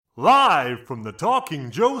Live from the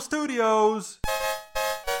Talking Joe Studios,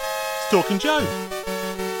 it's Talking Joe.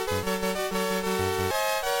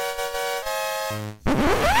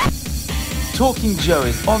 Talking Joe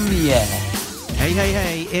is on the air.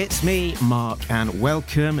 Hey, it's me, Mark, and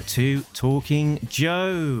welcome to Talking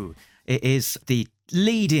Joe. It is the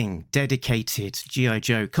leading dedicated G.I.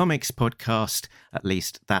 Joe comics podcast. At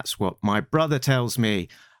least that's what my brother tells me.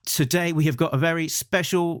 Today we have got a very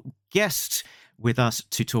special guest with us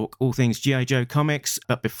to talk all things G.I. Joe comics.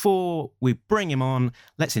 But before we bring him on,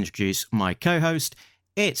 let's introduce my co-host.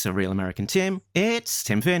 It's a real American Tim. It's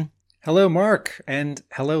Tim Finn. Hello, Mark, and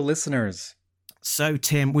hello, listeners. So,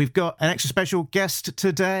 Tim, we've got an extra special guest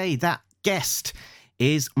today. That guest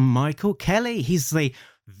is Michael Kelly. He's the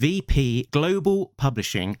VP Global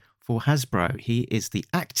Publishing for Hasbro. He is the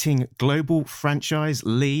acting global franchise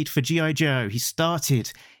lead for G.I. Joe. He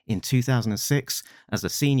started in 2006 as the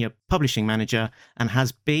senior publishing manager and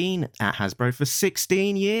has been at Hasbro for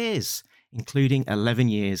 16 years, including 11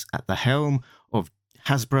 years at the helm of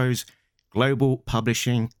Hasbro's global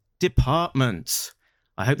publishing department.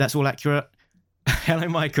 I hope that's all accurate. Hello,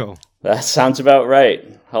 Michael. That sounds about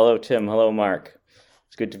right. Hello, Tim. Hello, Mark.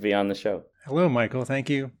 It's good to be on the show. Hello, Michael. Thank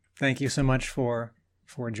you. Thank you so much for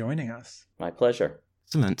joining us. My pleasure.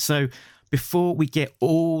 Excellent. So before we get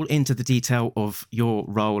all into the detail of your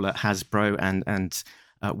role at Hasbro and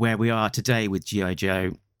where we are today with G.I.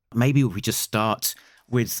 Joe, maybe we just start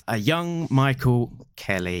with a young Michael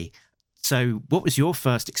Kelly. So what was your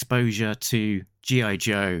first exposure to G.I.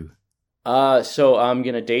 Joe? So I'm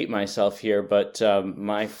going to date myself here, but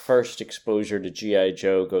my first exposure to G.I.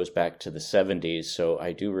 Joe goes back to the 70s. So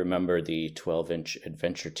I do remember the 12-inch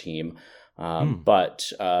Adventure Team.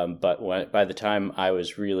 But by the time I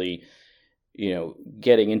was really,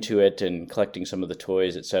 getting into it and collecting some of the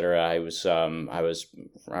toys, etc., I was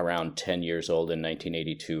around 10 years old in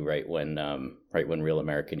 1982, right when Real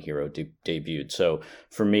American Hero debuted. So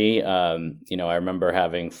for me, I remember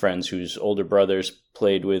having friends whose older brothers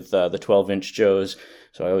played with the 12-inch Joes.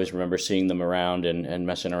 So I always remember seeing them around and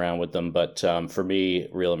messing around with them. But for me,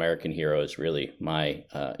 Real American Hero is really my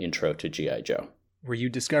intro to G.I. Joe. Were you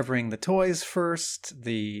discovering the toys first,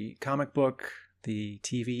 the comic book, the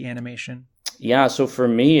TV animation? Yeah, so for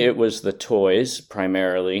me, it was the toys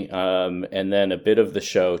primarily, and then a bit of the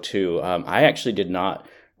show too. I actually did not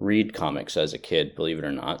read comics as a kid, believe it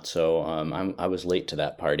or not, so I was late to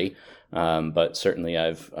that party. But certainly,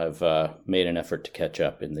 I've made an effort to catch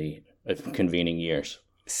up in the convening years.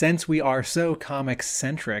 Since we are so comics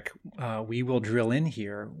centric, we will drill in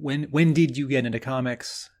here. When did you get into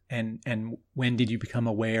comics, and when did you become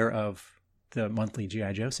aware of the monthly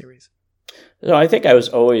G.I. Joe series? So I think I was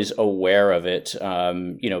always aware of it,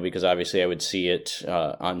 because obviously I would see it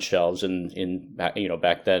on shelves, and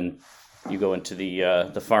back then you go into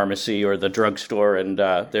the pharmacy or the drugstore, and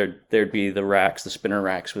there'd be the racks, the spinner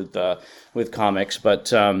racks with comics. But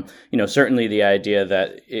certainly the idea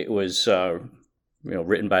that it was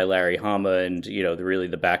written by Larry Hama, and really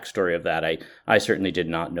the backstory of that, I certainly did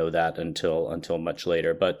not know that until much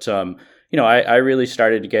later. But I really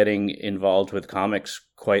started getting involved with comics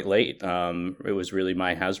quite late. It was really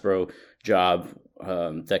my Hasbro job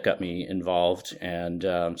that got me involved. And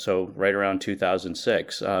so right around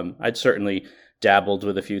 2006, I'd certainly dabbled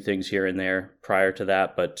with a few things here and there prior to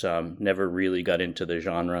that, but never really got into the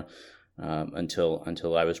genre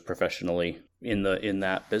until I was professionally in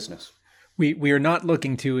that business. We are not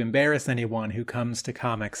looking to embarrass anyone who comes to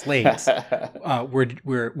comics late.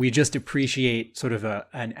 We just appreciate sort of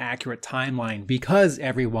an accurate timeline because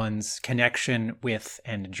everyone's connection with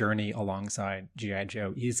and journey alongside G.I.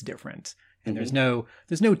 Joe is different, and there's no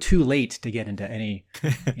too late to get into any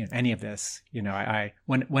any of this.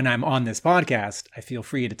 When I'm on this podcast, I feel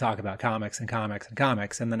free to talk about comics, and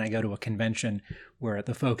then I go to a convention where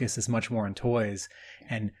the focus is much more on toys,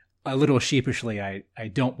 and a little sheepishly, I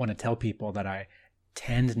don't want to tell people that I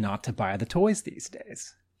tend not to buy the toys these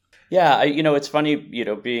days. Yeah, it's funny,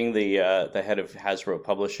 being the head of Hasbro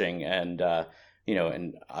Publishing and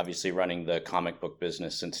and obviously running the comic book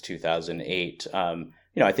business since 2008.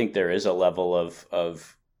 I think there is a level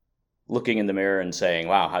of looking in the mirror and saying,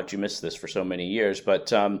 "Wow, how'd you miss this for so many years?"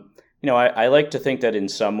 But I like to think that in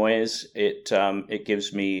some ways it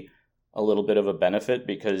gives me a little bit of a benefit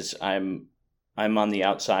because I'm on the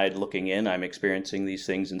outside looking in. I'm experiencing these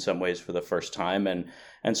things in some ways for the first time.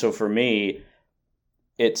 And so for me,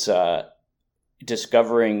 it's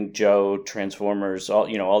discovering Joe, Transformers,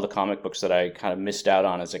 all the comic books that I kind of missed out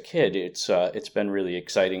on as a kid. It's been really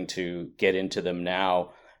exciting to get into them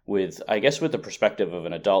now with the perspective of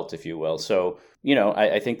an adult, if you will. So,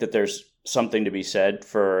 I think that there's something to be said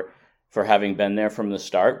for for having been there from the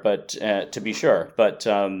start, but to be sure. But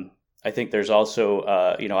I think there's also,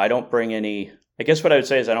 I don't bring any, I guess what I would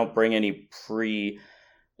say is I don't bring any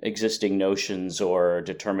pre-existing notions or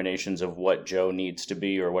determinations of what Joe needs to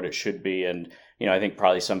be or what it should be. And, I think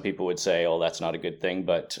probably some people would say, oh, that's not a good thing.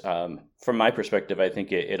 But from my perspective, I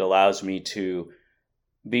think it allows me to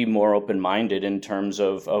be more open-minded in terms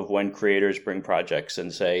of when creators bring projects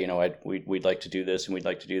and say, we'd like to do this and we'd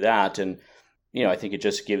like to do that. And, I think it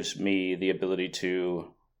just gives me the ability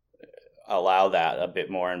to allow that a bit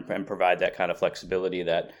more and provide that kind of flexibility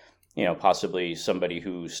that, possibly somebody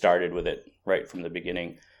who started with it right from the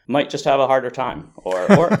beginning might just have a harder time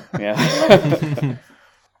or yeah.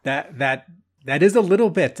 That is a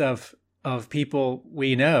little bit of people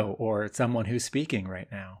we know or someone who's speaking right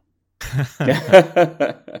now.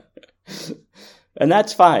 And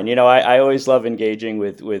that's fine. I always love engaging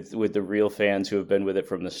with the real fans who have been with it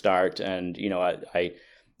from the start. And,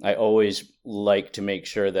 I always like to make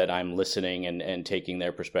sure that I'm listening and taking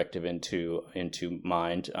their perspective into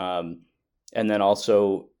mind. And then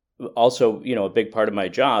also, a big part of my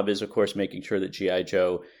job is, of course, making sure that G.I.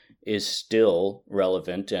 Joe is still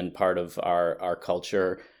relevant and part of our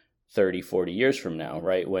culture 30, 40 years from now,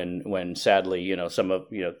 right? When sadly, some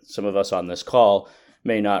of us on this call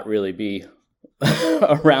may not really be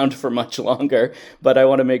around for much longer, but I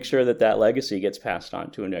want to make sure that legacy gets passed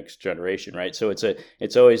on to a next generation, right? So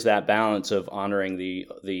it's always that balance of honoring the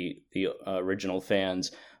original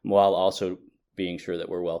fans while also being sure that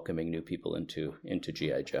we're welcoming new people into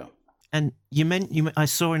G.I. Joe. And I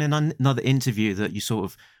saw in another interview that you sort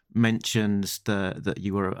of mentioned that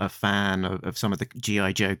you were a fan of some of the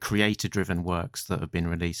G.I. Joe creator-driven works that have been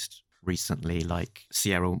released recently, like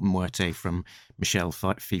Sierra Muerte from Michel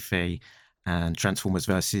Fifi and Transformers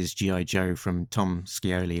versus G.I. Joe from Tom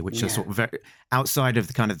Scioli, which are sort of very outside of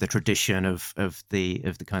the kind of the tradition of the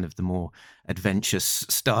kind of the more adventurous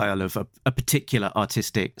style of a particular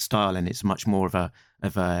artistic style, and it's much more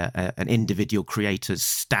of an individual creator's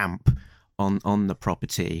stamp on the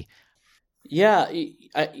property. Yeah,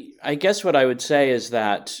 I guess what I would say is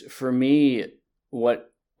that for me,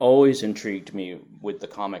 what always intrigued me with the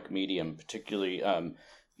comic medium, particularly,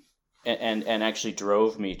 and actually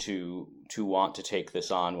drove me to want to take this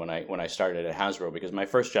on when I started at Hasbro, because my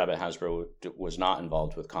first job at Hasbro was not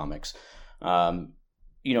involved with comics.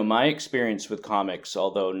 My experience with comics,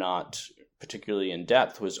 although not particularly in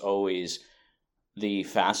depth, was always the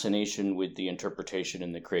fascination with the interpretation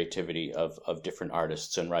and the creativity of different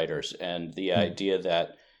artists and writers, and the idea that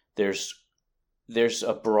there's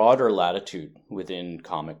a broader latitude within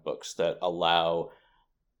comic books that allow,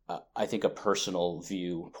 I think, a personal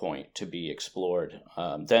viewpoint to be explored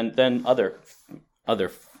than other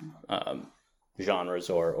genres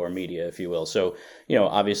or media, if you will. So,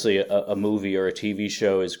 obviously a movie or a TV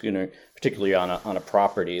show is going to, particularly on a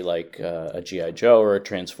property like a G.I. Joe or a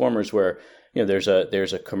Transformers, where there's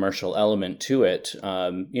a commercial element to it.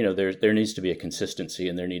 There needs to be a consistency,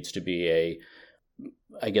 and there needs to be a,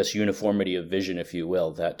 I guess, uniformity of vision, if you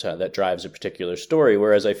will, that drives a particular story.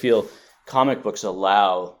 Whereas I feel comic books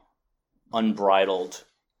allow unbridled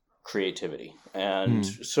creativity, and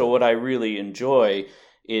so what I really enjoy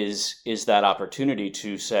is that opportunity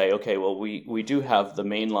to say, okay, well, we do have the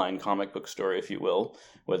mainline comic book story, if you will,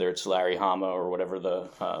 whether it's Larry Hama or whatever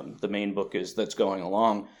the main book is that's going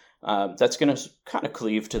along. That's going to kind of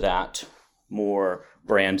cleave to that more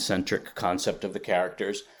brand-centric concept of the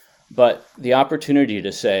characters. But the opportunity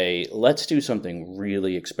to say, let's do something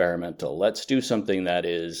really experimental. Let's do something that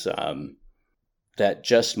is that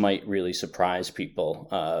just might really surprise people.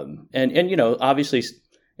 And obviously,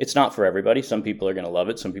 it's not for everybody. Some people are going to love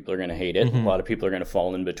it. Some people are going to hate it. Mm-hmm. A lot of people are going to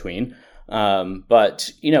fall in between.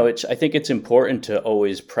 But I think it's important to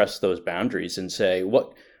always press those boundaries and say,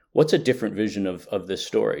 what's a different vision of this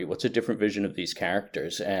story? What's a different vision of these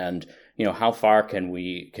characters? And, how far can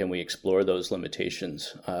we explore those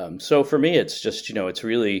limitations? So for me, it's just,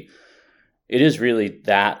 it is really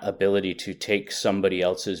that ability to take somebody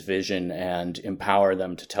else's vision and empower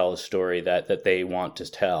them to tell a story that they want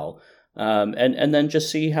to tell. And then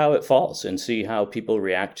just see how it falls and see how people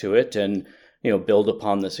react to it, and, build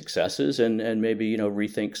upon the successes and maybe,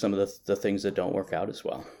 rethink some of the things that don't work out as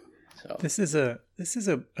well. So this is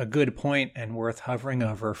a good point and worth hovering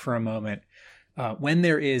over for a moment. When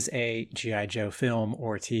there is a G.I. Joe film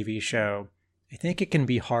or TV show, I think it can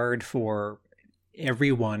be hard for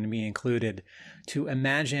everyone, me included, to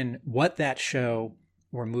imagine what that show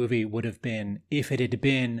or movie would have been if it had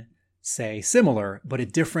been, say, similar, but a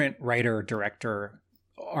different writer, director,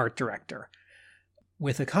 art director.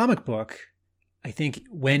 With a comic book, I think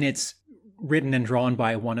when it's written and drawn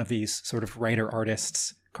by one of these sort of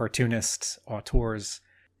writer-artists cartoonists, auteurs.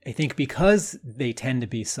 I think because they tend to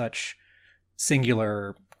be such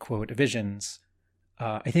singular, quote, visions,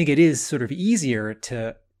 I think it is sort of easier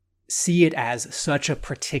to see it as such a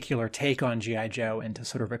particular take on G.I. Joe and to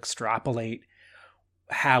sort of extrapolate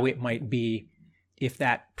how it might be if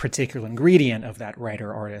that particular ingredient of that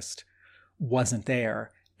writer artist wasn't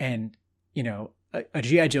there. And, you know, a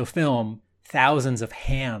G.I. Joe film, thousands of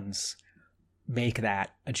hands make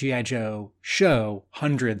that. A G.I. Joe show,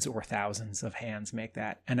 hundreds or thousands of hands make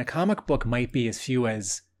that. And a comic book might be as few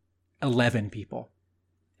as 11 people.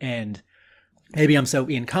 And maybe I'm so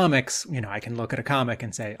in comics, you know, I can look at a comic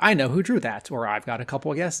and say, I know who drew that, or I've got a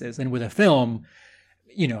couple of guesses. And with a film,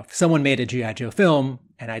 you know, if someone made a G.I. Joe film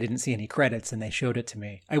and I didn't see any credits and they showed it to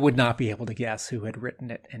me, I would not be able to guess who had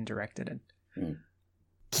written it and directed it. Mm.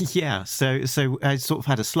 Yeah, so I sort of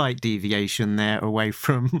had a slight deviation there away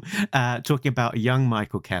from talking about a young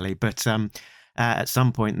Michael Kelly, but at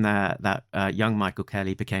some point that young Michael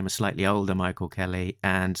Kelly became a slightly older Michael Kelly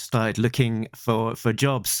and started looking for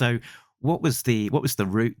jobs. So what was the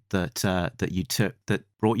route that you took that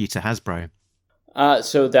brought you to Hasbro?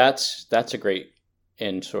 So that's a great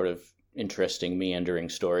and sort of interesting meandering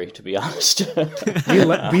story, to be honest.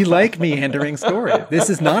 we like meandering story. This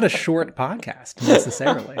is not a short podcast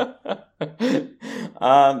necessarily.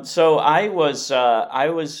 So I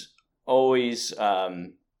was always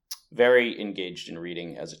very engaged in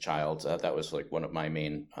reading as a child. That was like one of my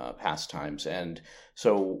main pastimes. And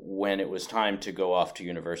so when it was time to go off to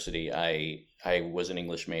university, I was an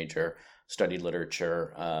English major, studied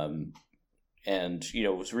literature, and, you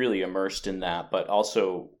know, was really immersed in that, but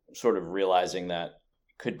also sort of realizing that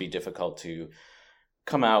it could be difficult to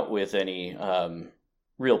come out with any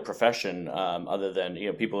real profession other than, you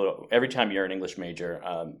know, people, every time you're an English major,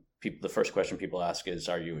 the first question people ask is,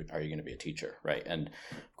 are you going to be a teacher, right? And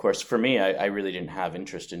of course, for me, I really didn't have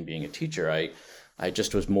interest in being a teacher. I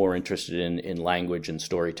just was more interested in language and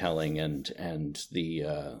storytelling and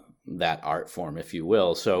the that art form, if you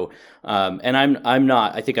will. So, and I'm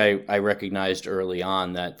not. I think I recognized early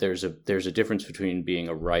on that there's a difference between being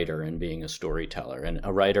a writer and being a storyteller. And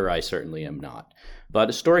a writer, I certainly am not,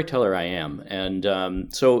 but a storyteller, I am.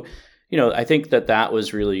 And so, you know, I think that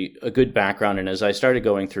was really a good background. And as I started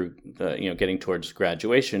going through, getting towards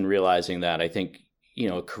graduation, realizing that I think, you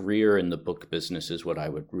know, a career in the book business is what I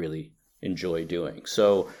would really enjoy doing.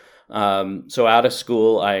 So out of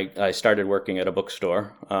school, I started working at a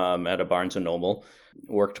bookstore, at a Barnes & Noble,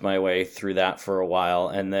 worked my way through that for a while,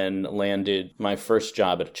 and then landed my first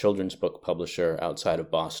job at a children's book publisher outside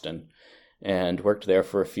of Boston, and worked there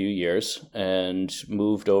for a few years, and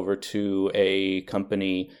moved over to a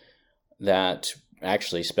company that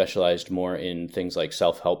actually specialized more in things like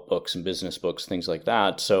self-help books and business books, things like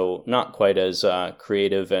that. So not quite as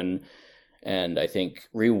creative and I think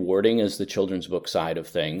rewarding as the children's book side of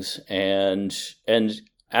things. And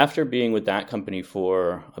after being with that company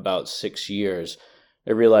for about 6 years,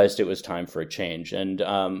 I realized it was time for a change. And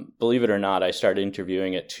believe it or not, I started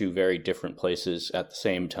interviewing at two very different places at the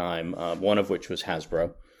same time, one of which was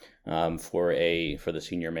Hasbro for the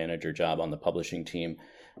senior manager job on the publishing team.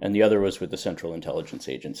 And the other was with the Central Intelligence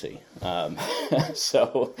Agency.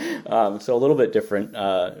 So a little bit different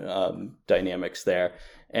dynamics there.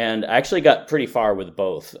 And I actually got pretty far with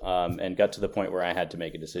both and got to the point where I had to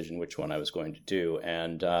make a decision which one I was going to do.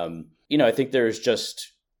 And, I think there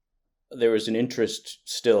was an interest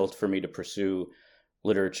still for me to pursue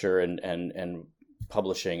literature and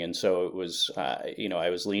publishing. And so it was, I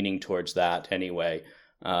was leaning towards that anyway.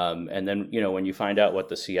 And then, when you find out what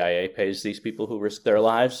the CIA pays these people who risk their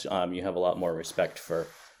lives, you have a lot more respect for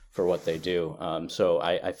what they do. So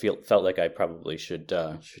I felt like I probably should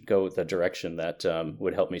go with the direction that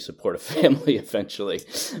would help me support a family eventually,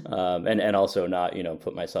 and also not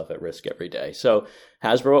put myself at risk every day. So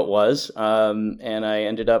Hasbro it was, and I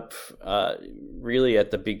ended up really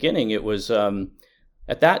at the beginning. It was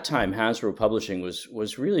at that time Hasbro Publishing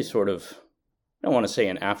was really sort of, I don't want to say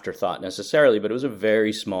an afterthought necessarily, but it was a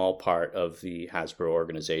very small part of the Hasbro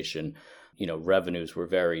organization. Revenues were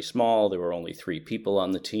very small. There were only 3 people on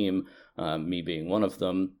the team, me being one of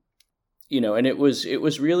them. And it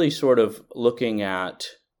was really sort of looking at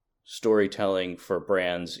storytelling for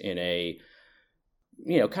brands in a,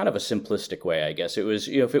 kind of a simplistic way, I guess. It was,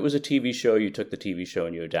 if it was a TV show, you took the TV show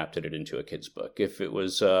and you adapted it into a kid's book. If it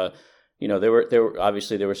was, there were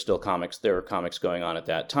obviously there were still comics. There were comics going on at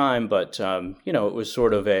that time, but it was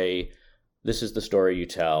sort of this is the story you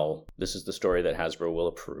tell. This is the story that Hasbro will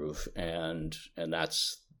approve, and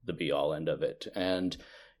that's the be all end of it. And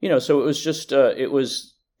so it was just it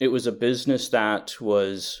was a business that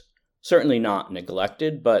was certainly not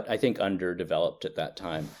neglected, but I think underdeveloped at that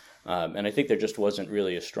time. And I think there just wasn't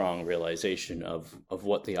really a strong realization of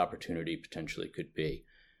what the opportunity potentially could be.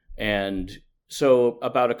 And so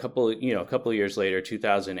about a couple of years later,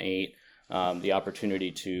 2008, the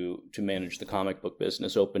opportunity to manage the comic book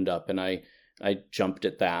business opened up, and I jumped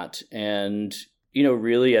at that. And,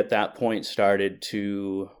 really at that point started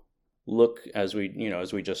to look, as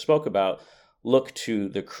we just spoke about, look to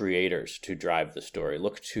the creators to drive the story,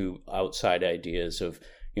 look to outside ideas of,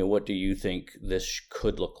 what do you think this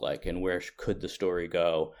could look like and where could the story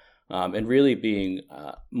go? And really being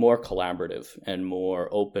more collaborative and more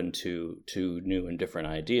open to new and different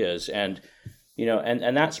ideas. And,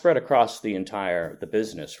 and that spread across the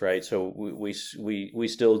business, right? So we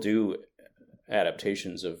still do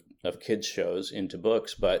adaptations of kids shows into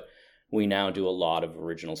books, but we now do a lot of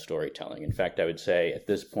original storytelling. In fact, I would say at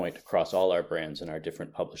this point, across all our brands and our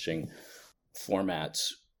different publishing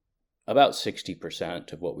formats, about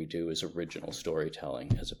 60% of what we do is original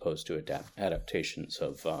storytelling as opposed to adaptations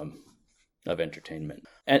of entertainment.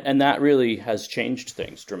 And that really has changed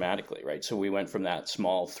things dramatically, right? So we went from that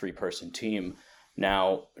small 3-person team.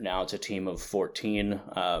 Now it's a team of 14.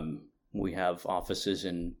 We have offices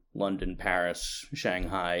in London, Paris,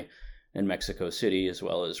 Shanghai, and Mexico City, as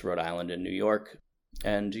well as Rhode Island and New York.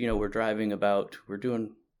 And, we're doing about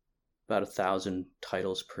 1,000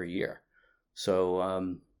 titles per year.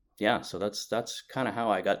 So, so that's kind of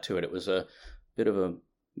how I got to it. It was a bit of a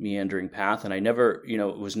meandering path, and I never,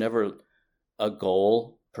 it was never a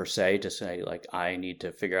goal per se to say, like, I need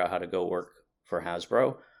to figure out how to go work for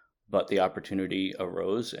Hasbro, but the opportunity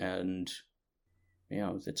arose, and,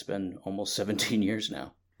 it's been almost 17 years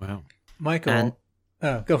now. Wow. Michael,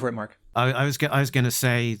 go for it, Mark. I was going to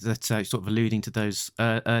say that, sort of alluding to those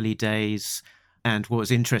early days, and what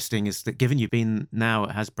was interesting is that given you've been now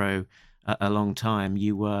at Hasbro a long time,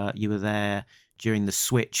 you were there during the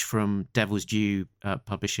switch from Devil's Due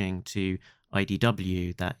publishing to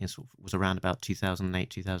IDW. That was around about 2008,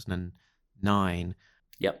 2009.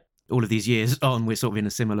 Yep. All of these years on, we're sort of in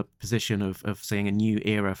a similar position of seeing a new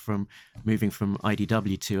era from moving from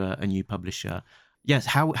IDW to a new publisher. Yes,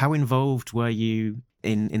 how involved were you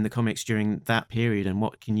in the comics during that period, and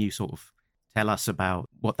what can you sort of tell us about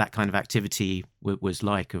what that kind of activity was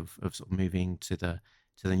like of sort of moving to the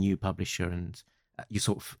new publisher? And you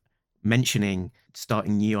sort of mentioning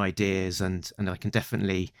starting new ideas, and I can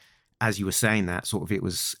definitely, as you were saying that, sort of it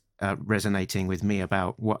was resonating with me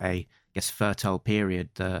about what a, I guess, fertile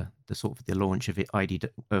period the sort of the launch of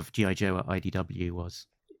G.I. Joe at IDW was.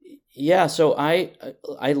 Yeah, so I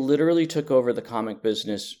literally took over the comic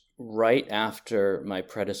business right after my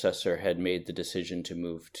predecessor had made the decision to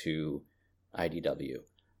move to IDW.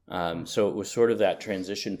 So it was sort of that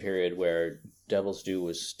transition period where Devil's Due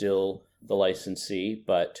was still the licensee,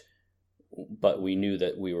 but we knew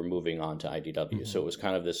that we were moving on to IDW. Mm-hmm. So it was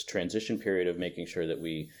kind of this transition period of making sure that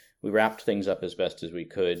we wrapped things up as best as we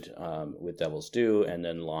could with Devil's Due, and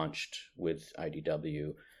then launched with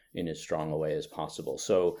IDW in as strong a way as possible.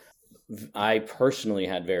 So I personally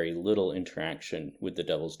had very little interaction with the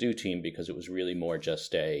Devil's Due team because it was really more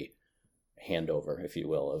just a handover, if you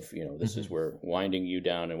will, of, this is, we're winding you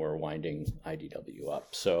down and we're winding IDW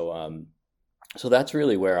up. So, so that's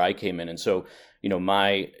really where I came in. And so,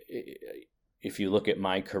 if you look at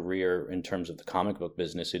my career in terms of the comic book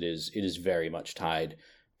business, it is very much tied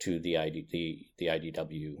to the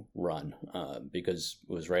IDW run, because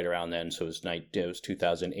it was right around then. So it was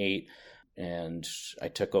 2008. And I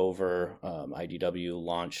took over. IDW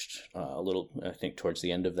launched a little, I think, towards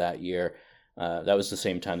the end of that year. That was the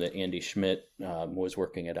same time that Andy Schmidt was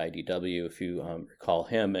working at IDW, if you recall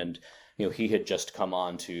him. And he had just come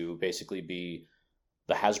on to basically be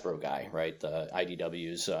the Hasbro guy, right? The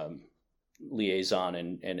IDW's liaison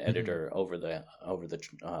and editor over the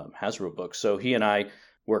Hasbro books. So he and I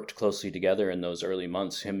worked closely together in those early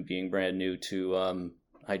months. Him being brand new to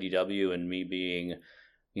IDW, and me being,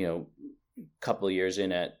 couple of years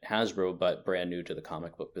in at Hasbro, but brand new to the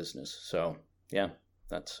comic book business. So yeah,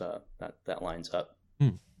 that's that lines up.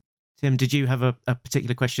 Tim, did you have a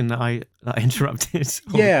particular question that I interrupted?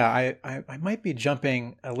 Yeah, I might be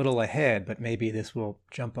jumping a little ahead, but maybe this will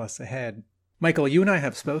jump us ahead. Michael, you and I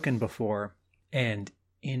have spoken before, and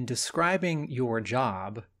in describing your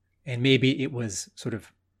job, and maybe it was sort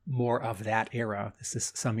of more of that era, this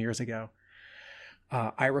is some years ago,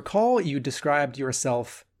 I recall you described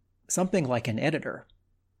yourself something like an editor,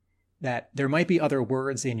 that there might be other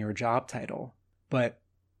words in your job title, but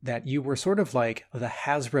that you were sort of like the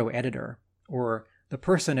Hasbro editor, or the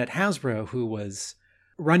person at Hasbro who was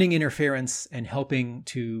running interference and helping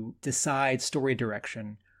to decide story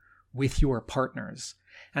direction with your partners.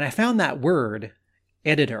 And I found that word,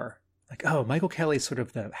 editor, like, oh, Michael Kelly's sort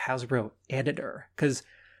of the Hasbro editor. Because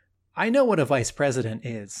I know what a vice president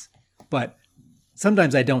is, but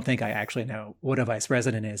sometimes I don't think I actually know what a vice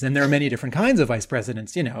president is. And there are many different kinds of vice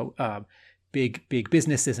presidents, big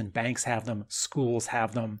businesses and banks have them, schools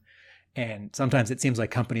have them. And sometimes it seems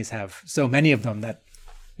like companies have so many of them that,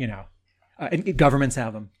 and governments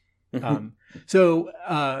have them.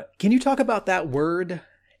 So can you talk about that word,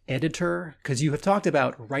 editor? Because you have talked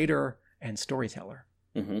about writer and storyteller.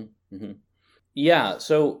 Yeah.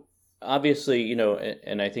 So obviously,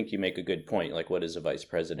 and I think you make a good point, like what is a vice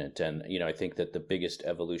president? And, I think that the biggest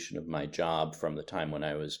evolution of my job from the time when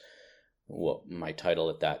I was, my title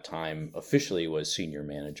at that time officially was senior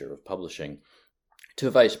manager of publishing, to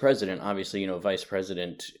vice president. Obviously, vice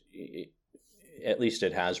president, at least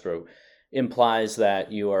at Hasbro, implies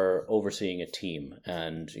that you are overseeing a team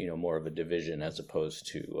and, more of a division as opposed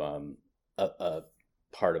to a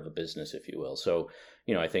part of a business, if you will. So,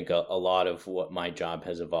 I think a lot of what my job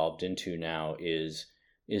has evolved into now is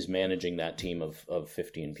managing that team of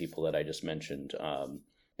 15 people that I just mentioned,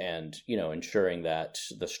 and, ensuring that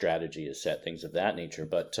the strategy is set, things of that nature.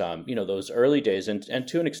 But, those early days, and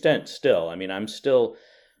to an extent still,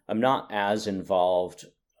 I'm not as involved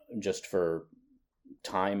just for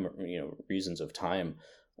time, reasons of time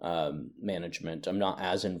management. I'm not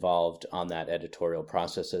as involved on that editorial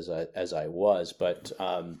process as I was, but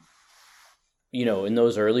in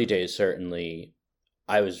those early days, certainly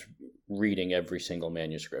I was reading every single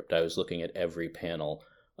manuscript. I was looking at every panel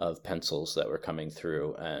of pencils that were coming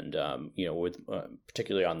through, and with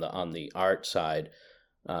particularly on the art side,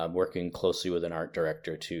 working closely with an art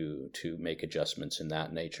director to make adjustments in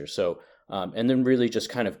that nature. So. And then really just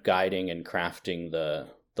kind of guiding and crafting the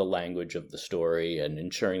language of the story and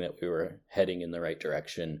ensuring that we were heading in the right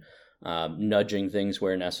direction, nudging things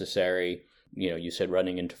where necessary. You said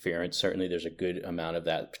running interference. Certainly there's a good amount of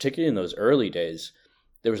that, particularly in those early days.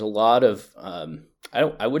 There was a lot of,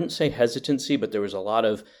 I wouldn't say hesitancy, but there was a lot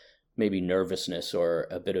of maybe nervousness or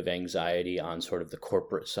a bit of anxiety on sort of the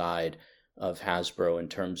corporate side of Hasbro in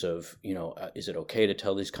terms of, is it okay to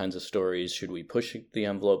tell these kinds of stories? Should we push the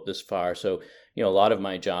envelope this far? So, a lot of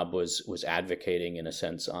my job was advocating in a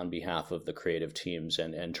sense on behalf of the creative teams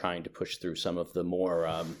and trying to push through some of the more,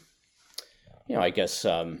 I guess,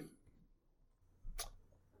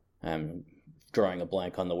 I'm drawing a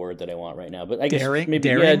blank on the word that I want right now, but I guess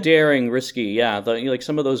daring, risky. Yeah. Like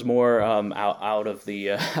some of those more, out of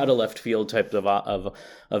left field type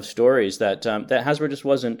of stories that Hasbro just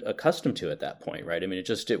wasn't accustomed to at that point. Right.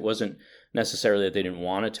 It wasn't necessarily that they didn't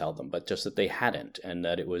want to tell them, but just that they hadn't, and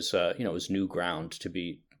that it was, it was new ground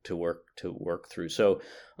to work through. So,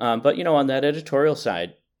 but, on that editorial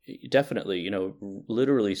side, definitely,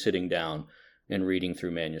 literally sitting down and reading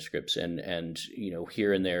through manuscripts and,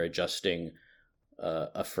 here and there adjusting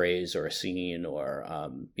a phrase or a scene or,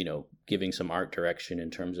 giving some art direction in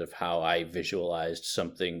terms of how I visualized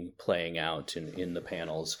something playing out in the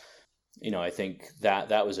panels. I think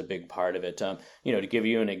that was a big part of it. To give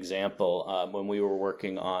you an example, when we were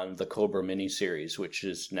working on the Cobra miniseries, which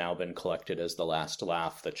has now been collected as The Last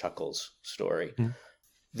Laugh, the Chuckles story,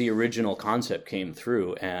 the original concept came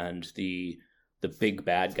through, and the big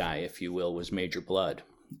bad guy, if you will, was Major Blood.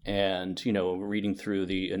 And, reading through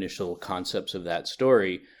the initial concepts of that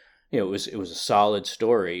story, it was a solid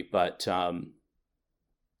story, but,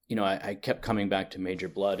 I kept coming back to Major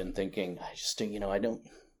Blood and thinking, I don't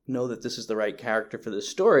know that this is the right character for this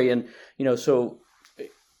story. And, so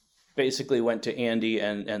basically went to Andy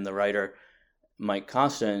and the writer, Mike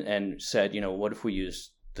Costa, and said, what if we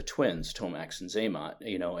use the twins, Tomax and Zaymot,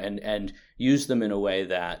 and use them in a way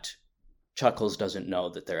that Chuckles doesn't know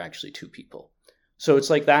that they're actually two people. So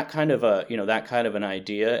it's like that kind of an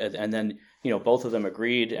idea. And then, both of them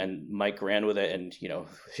agreed, and Mike ran with it. And,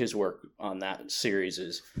 his work on that series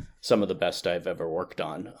is some of the best I've ever worked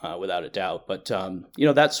on, without a doubt. But,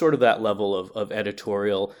 that's sort of that level of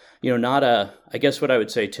editorial, I guess what I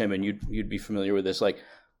would say, Tim, and you'd be familiar with this, like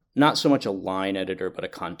not so much a line editor, but a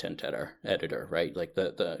content editor, right? Like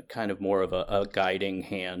the kind of more of a guiding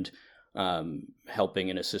hand,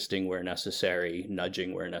 helping and assisting where necessary,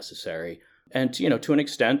 nudging where necessary. And, to an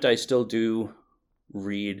extent, I still do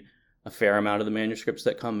read a fair amount of the manuscripts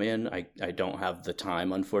that come in. I don't have the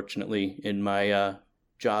time, unfortunately, in my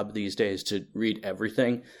job these days to read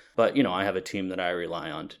everything. But, I have a team that I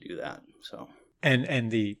rely on to do that. So,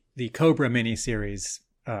 and the Cobra miniseries,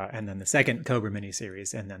 and then the second Cobra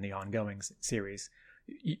miniseries, and then the ongoing series,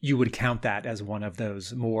 you would count that as one of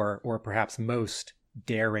those more, or perhaps most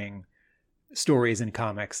daring stories in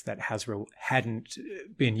comics that Hasbro hadn't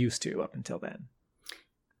been used to up until then.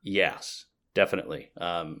 Yes. definitely.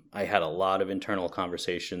 I had a lot of internal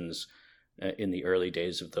conversations in the early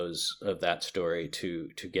days of that story to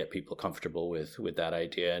get people comfortable with that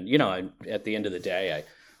idea. And at the end of the day,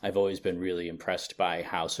 I've always been really impressed by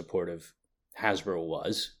how supportive Hasbro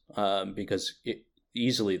was, because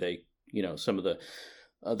easily they, some of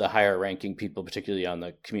the higher ranking people, particularly on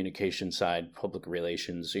the communication side, public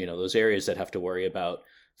relations, those areas that have to worry about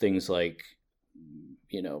things like,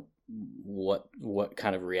 what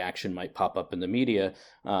kind of reaction might pop up in the media,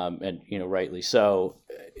 and rightly so.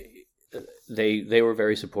 They were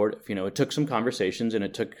very supportive. It took some conversations, and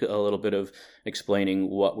it took a little bit of explaining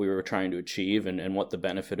what we were trying to achieve and what the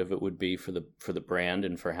benefit of it would be for the brand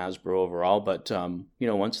and for Hasbro overall. But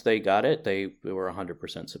once they got it, they were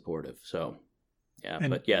 100% supportive. So yeah, and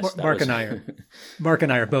but yes, Mark and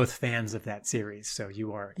I are both fans of that series. So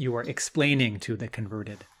you are explaining to the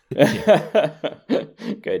converted.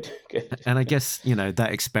 Good. And I guess that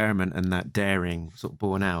experiment and that daring sort of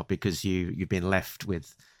borne out because you've been left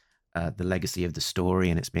with the legacy of the story,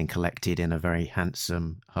 and it's been collected in a very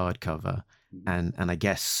handsome hardcover. And I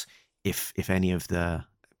guess if any of the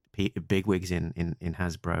bigwigs in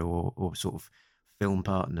Hasbro or sort of film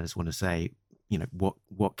partners want to say,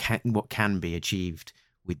 what can be achieved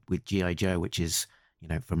with G.I. Joe, which is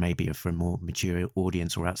for a more mature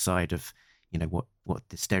audience or outside of what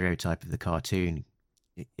the stereotype of the cartoon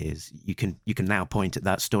is, you can now point at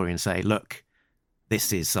that story and say, look,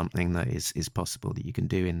 this is something that is possible that you can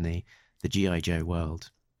do in the G.I. Joe world.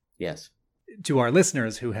 Yes. To our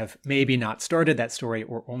listeners who have maybe not started that story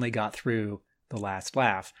or only got through The Last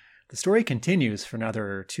Laugh, the story continues for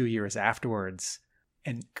another 2 years afterwards.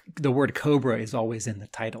 And the word Cobra is always in the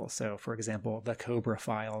title. So, for example, the Cobra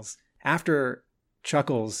Files. After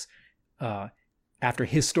Chuckles, after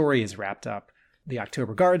his story is wrapped up, the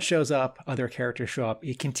October Guard shows up, other characters show up.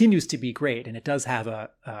 It continues to be great, and it does have a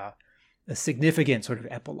significant sort of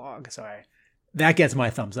epilogue. So that gets my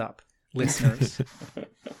thumbs up, listeners.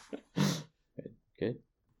 Good.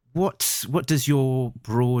 What does your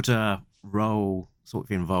broader role sort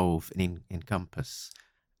of involve and encompass?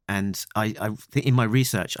 And I think in my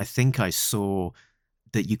research, I think I saw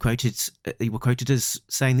that you were quoted as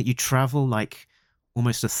saying that you travel like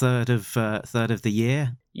almost a third of the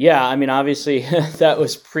year. Yeah, I mean, obviously that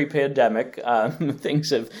was pre-pandemic. Things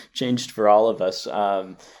have changed for all of us,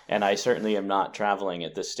 and I certainly am not traveling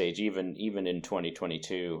at this stage, even in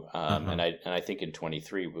 2022. And I think in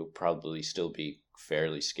 23 we'll probably still be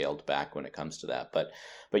fairly scaled back when it comes to that. But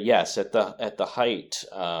yes, at the height,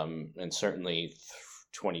 and certainly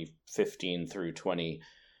 2015 through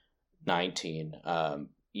 2019,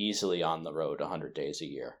 easily on the road 100 days a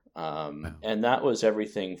year. Wow. And that was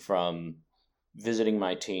everything from visiting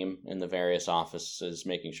my team in the various offices,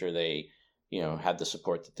 making sure they, had the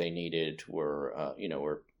support that they needed, were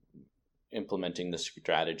implementing the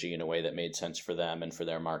strategy in a way that made sense for them and for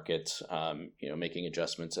their markets, making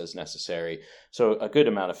adjustments as necessary. So a good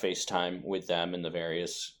amount of face time with them in the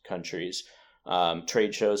various countries.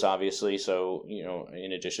 Trade shows, obviously. So,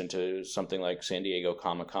 in addition to something like San Diego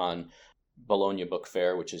Comic-Con, Bologna Book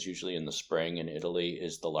Fair, which is usually in the spring in Italy,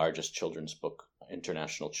 is the largest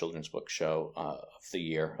international children's book show of the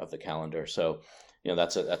year, of the calendar. So,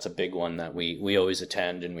 that's a big one that we always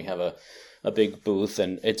attend, and we have a big booth,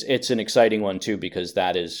 and it's an exciting one too, because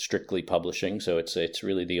that is strictly publishing. So it's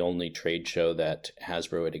really the only trade show that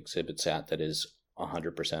Hasbro exhibits at that is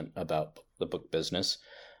 100% about the book business.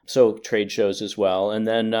 So trade shows as well. And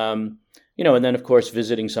then, and then of course,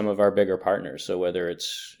 visiting some of our bigger partners. So whether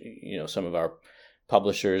it's, some of our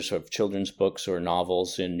publishers of children's books or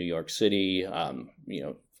novels in New York City,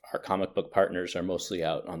 our comic book partners are mostly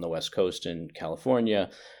out on the West Coast in California.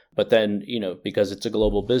 But then, because it's a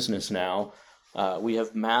global business now, we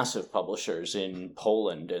have massive publishers in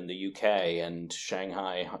Poland and the UK and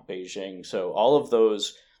Shanghai, Beijing. So all of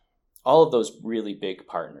those really big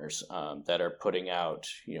partners that are putting out,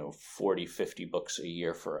 40, 50 books a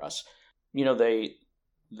year for us,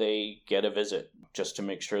 they get a visit just to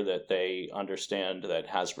make sure that they understand that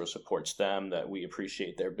Hasbro supports them, that we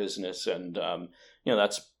appreciate their business. And,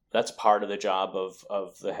 that's part of the job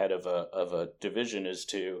of the head of a division, is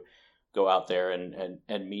to go out there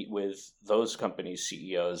and meet with those companies'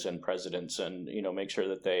 CEOs and presidents, and make sure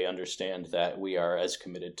that they understand that we are as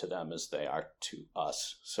committed to them as they are to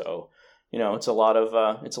us. So it's a lot of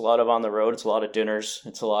on the road, it's a lot of dinners,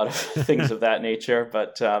 it's a lot of things of that nature.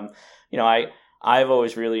 But I've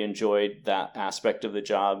always really enjoyed that aspect of the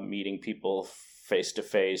job, meeting people face to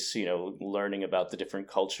face, learning about the different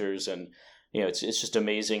cultures, and it's just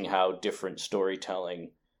amazing how different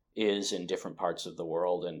storytelling is in different parts of the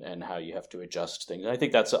world, and how you have to adjust things. And I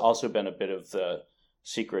think that's also been a bit of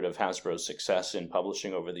secret of Hasbro's success in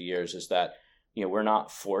publishing over the years is that, we're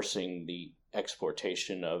not forcing the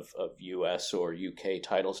exportation of US or UK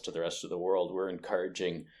titles to the rest of the world. We're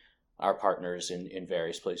encouraging our partners in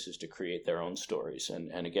various places to create their own stories.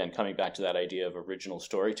 And again, coming back to that idea of original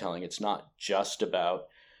storytelling, it's not just about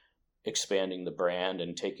expanding the brand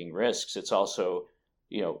and taking risks. It's also,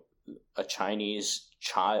 a Chinese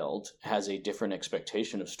child has a different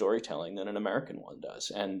expectation of storytelling than an American one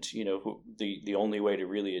does. And, the only way to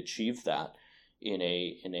really achieve that in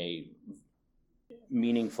a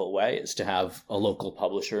meaningful way is to have a local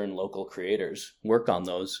publisher and local creators work on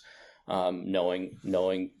those,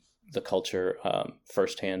 knowing the culture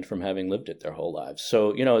firsthand from having lived it their whole lives.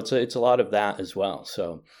 So, it's a lot of that as well.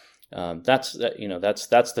 So that's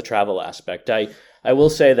the travel aspect. I will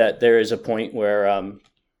say that there is a point where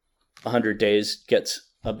 100 days gets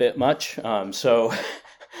a bit much. So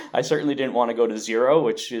I certainly didn't want to go to 0,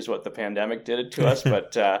 which is what the pandemic did to us.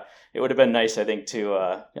 But it would have been nice, I think,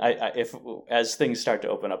 to if as things start to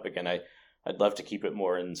open up again, I'd love to keep it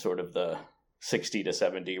more in sort of the 60 to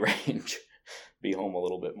 70 range. Be home a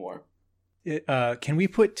little bit more. Can we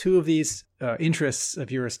put two of these interests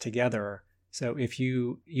of yours together? So if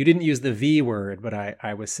you didn't use the V word, but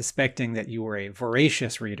I was suspecting that you were a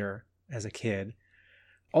voracious reader as a kid.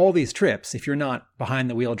 All these trips, if you're not behind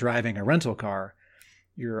the wheel driving a rental car,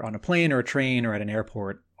 you're on a plane or a train or at an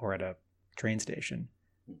airport or at a train station.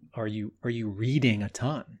 Are you reading a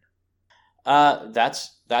ton?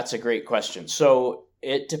 That's a great question. So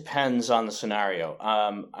it depends on the scenario.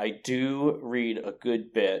 I do read a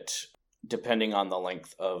good bit depending on the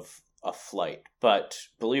length of a flight. But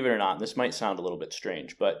believe it or not, this might sound a little bit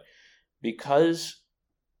strange, but because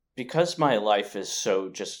my life is so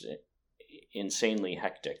just insanely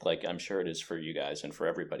hectic, like I'm sure it is for you guys and for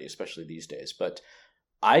everybody, especially these days, but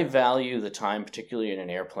I value the time, particularly in an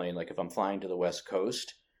airplane, like if I'm flying to the West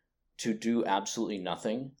Coast, to do absolutely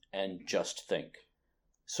nothing and just think.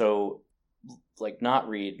 So like not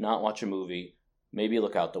read, not watch a movie, maybe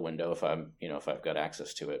look out the window if I've got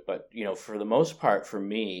access to it. But, for the most part, for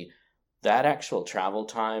me, that actual travel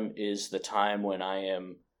time is the time when I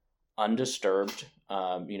am undisturbed.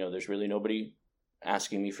 There's really nobody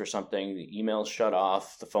asking me for something. The email's shut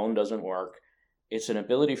off. The phone doesn't work. It's an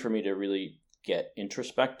ability for me to really get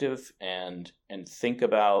introspective and think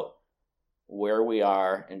about where we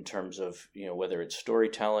are in terms of, whether it's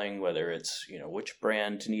storytelling, whether it's, which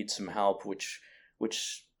brand needs some help, which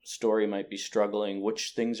story might be struggling,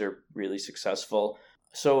 which things are really successful.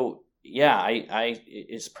 So yeah,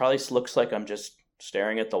 it probably looks like I'm just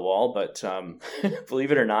staring at the wall, but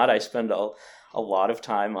believe it or not, I spend a lot of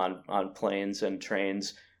time on planes and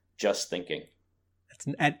trains just thinking.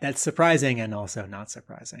 That's surprising and also not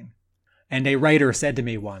surprising. And a writer said to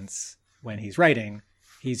me once, when he's writing,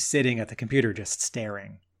 he's sitting at the computer just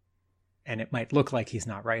staring. And it might look like he's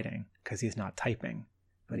not writing because he's not typing,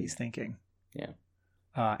 but he's thinking. Yeah.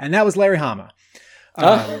 And that was Larry Hama.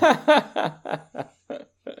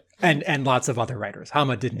 And lots of other writers.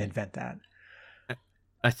 Hama didn't invent that.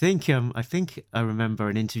 I think I remember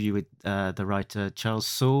an interview with the writer Charles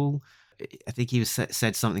Soule. I think he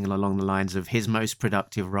said something along the lines of his most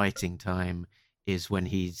productive writing time is when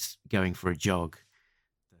he's going for a jog.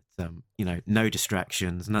 No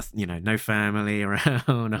distractions, nothing, no family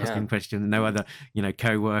around asking questions, no other,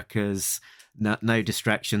 co-workers, no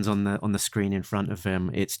distractions on the screen in front of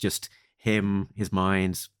him. It's just him, his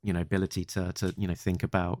mind's, ability to think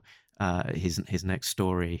about his next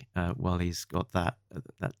story while he's got that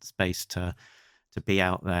space to be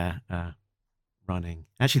out there running.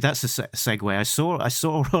 Actually, that's a segue. I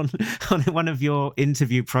saw on one of your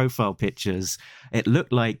interview profile pictures. It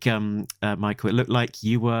looked like Michael. It looked like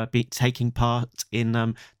you were taking part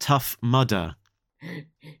in Tough Mudder.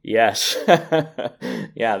 Yes,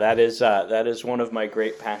 yeah, that is one of my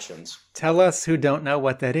great passions. Tell us who don't know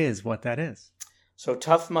what that is. So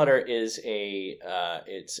Tough Mudder is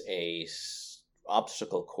it's a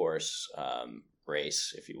obstacle course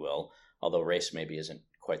race, if you will. Although race maybe isn't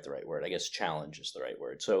quite the right word. I guess challenge is the right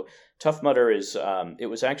word. So Tough Mudder is it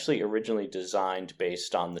was actually originally designed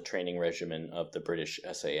based on the training regimen of the British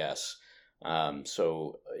SAS.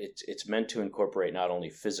 So it's meant to incorporate not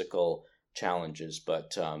only physical challenges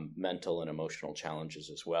but mental and emotional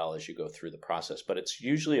challenges as well as you go through the process. But it's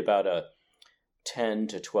usually about a 10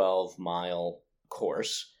 to 12 mile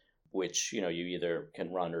course, which you either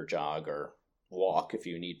can run or jog or walk if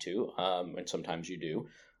you need to, and sometimes you do.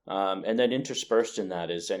 And then interspersed in that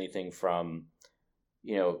is anything from,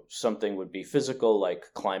 something would be physical, like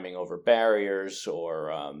climbing over barriers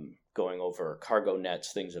or going over cargo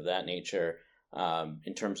nets, things of that nature.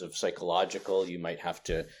 In terms of psychological, you might have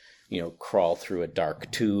to, crawl through a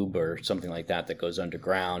dark tube or something like that goes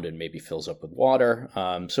underground and maybe fills up with water.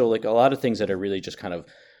 So like a lot of things that are really just kind of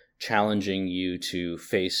challenging you to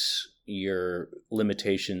face your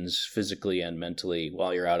limitations physically and mentally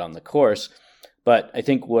while you're out on the course. But I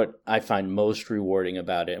think what I find most rewarding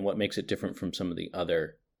about it and what makes it different from some of the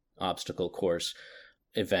other obstacle course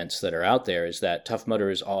events that are out there is that Tough Mudder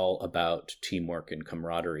is all about teamwork and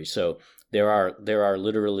camaraderie. So there are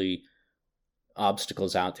literally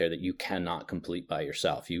obstacles out there that you cannot complete by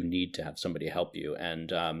yourself. You need to have somebody help you.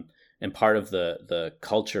 And part of the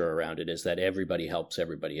culture around it is that everybody helps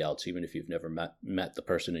everybody else. Even if you've never met the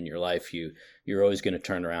person in your life, you're always going to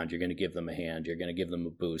turn around. You're going to give them a hand. You're going to give them a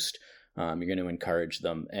boost. You're going to encourage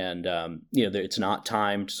them. And, it's not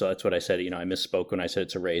timed. So that's what I said. I misspoke when I said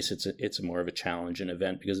it's a race. It's more of a challenge, an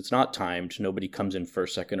event, because it's not timed. Nobody comes in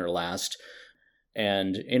first, second, or last.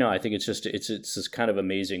 And, I think it's this kind of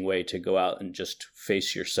amazing way to go out and just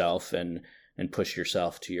face yourself and push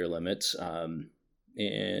yourself to your limits, and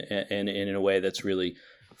in a way that's really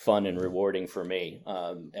fun and rewarding for me.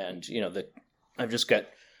 I've just got,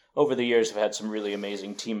 over the years, I've had some really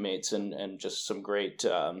amazing teammates and just some great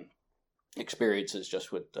experiences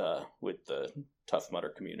just with the Tough Mudder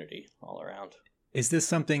community all around. Is this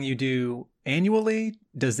something you do annually?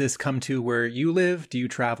 Does this come to where you live? Do you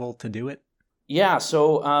travel to do it? Yeah,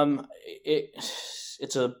 so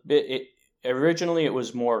it's a bit. Originally, it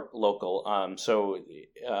was more local. So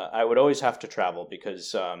I would always have to travel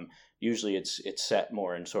because usually it's set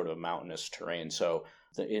more in sort of mountainous terrain. So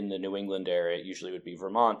in the New England area, it usually would be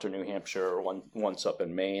Vermont or New Hampshire or once up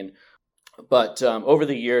in Maine. But over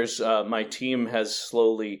the years, my team has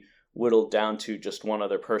slowly whittled down to just one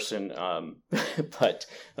other person. But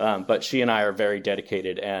she and I are very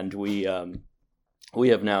dedicated, and we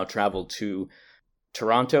have now traveled to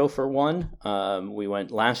Toronto for one. We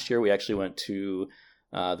went last year. We actually went to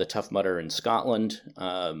the Tough Mudder in Scotland,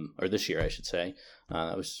 or this year, I should say.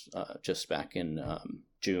 That was just back in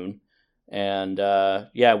June. And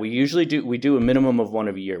we do a minimum of one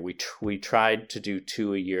a year. We tried to do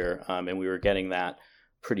 2 a year, and we were getting that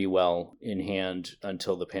pretty well in hand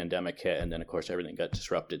until the pandemic hit, and then of course everything got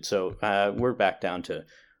disrupted. So we're back down to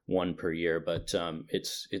 1 per year, but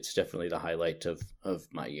it's definitely the highlight of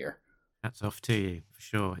my year. Hats off to you, for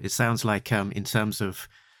sure. It sounds like in terms of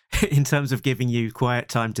giving you quiet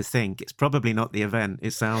time to think, it's probably not the event.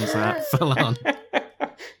 It sounds full on.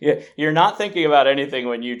 Yeah, you're not thinking about anything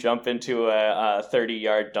when you jump into a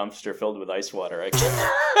 30-yard dumpster filled with ice water.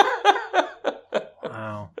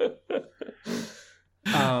 Wow.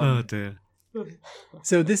 Oh dear.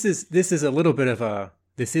 So this is a little bit of a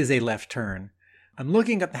left turn. I'm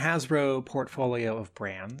looking at the Hasbro portfolio of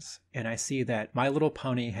brands, and I see that My Little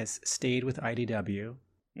Pony has stayed with IDW.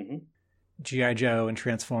 Mm-hmm. G.I. Joe and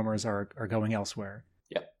Transformers are going elsewhere.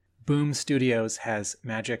 Yep. Boom Studios has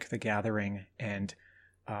Magic the Gathering and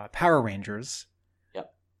Power Rangers.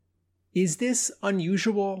 Yep. Is this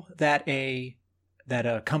unusual that a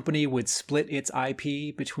company would split its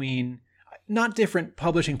IP between not different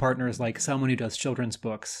publishing partners, like someone who does children's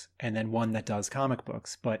books and then one that does comic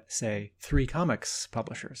books, but say 3 comics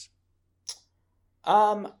publishers?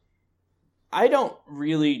 I don't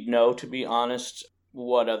really know, to be honest,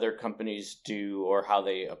 what other companies do or how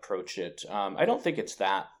they approach it. I don't think it's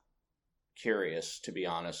that curious, to be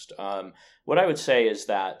honest. What I would say is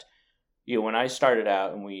that, when I started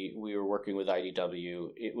out and we were working with IDW,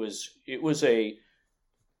 it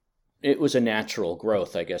was a natural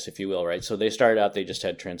growth, I guess, if you will, right? So they started out, they just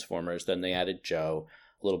had Transformers, then they added Joe.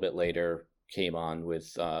 A little bit later came on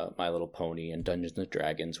with My Little Pony and Dungeons and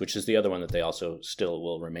Dragons, which is the other one that they also still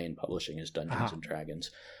will remain publishing, is Dungeons and Dragons.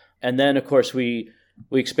 And then, of course, we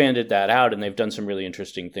expanded that out, and they've done some really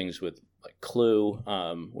interesting things with like Clue,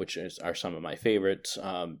 which are some of my favorites.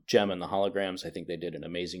 Gem and the Holograms, I think they did an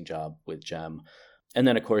amazing job with Gem. And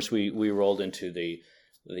then, of course, we rolled into the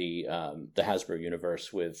Hasbro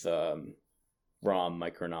universe with ROM,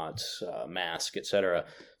 Micronauts, Mask, etc.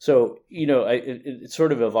 So it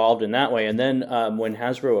sort of evolved in that way. And then when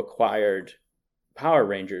Hasbro acquired Power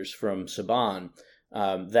Rangers from Saban,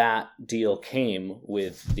 that deal came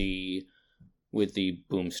with the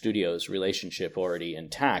Boom Studios relationship already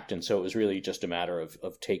intact, and so it was really just a matter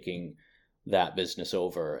of taking that business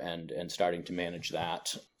over and starting to manage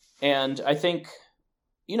that. And I think,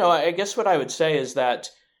 I guess what I would say is that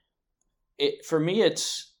for me,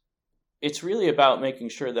 it's really about making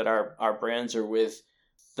sure that our brands are with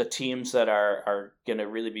the teams that are going to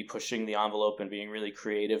really be pushing the envelope and being really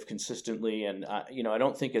creative consistently. And, I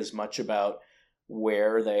don't think as much about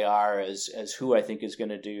where they are as who I think is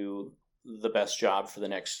going to do the best job for the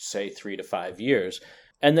next, say, 3 to 5 years.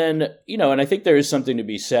 And then, and I think there is something to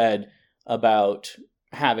be said about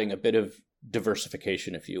having a bit of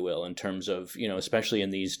diversification, if you will, in terms of, especially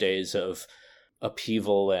in these days of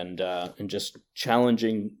upheaval and just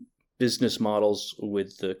challenging business models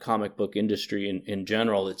with the comic book industry in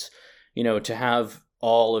general. It's, to have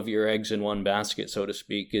all of your eggs in one basket, so to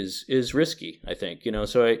speak, is risky, I think.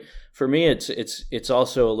 So for me, it's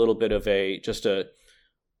also a little bit of just a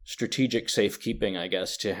strategic safekeeping, I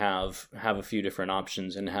guess, to have a few different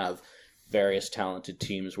options and have various talented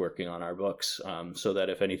teams working on our books, so that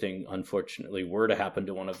if anything unfortunately were to happen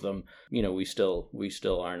to one of them, we still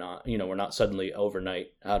are not, we're not suddenly overnight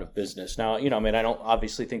out of business. Now, I don't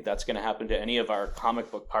obviously think that's going to happen to any of our comic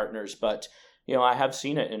book partners, but I have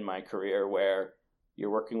seen it in my career where you're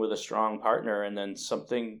working with a strong partner and then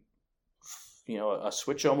something, a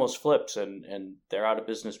switch almost flips and they're out of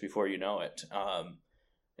business before you know it.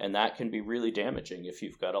 And that can be really damaging if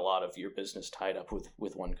you've got a lot of your business tied up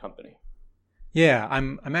with one company. Yeah,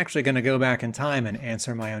 I'm actually going to go back in time and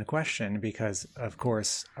answer my own question because, of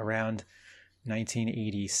course, around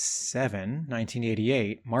 1987,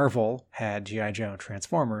 1988, Marvel had G.I. Joe and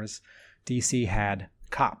Transformers. DC had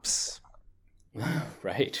Cops.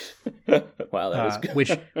 Right. Wow, that was good.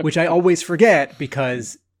 which I always forget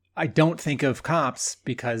because I don't think of Cops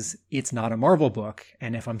because it's not a Marvel book.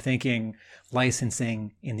 And if I'm thinking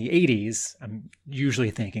licensing in the 80s, I'm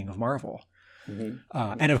usually thinking of Marvel.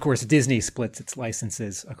 Mm-hmm. And of course, Disney splits its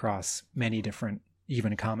licenses across many different,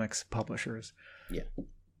 even comics publishers. Yeah.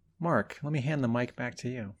 Mark, let me hand the mic back to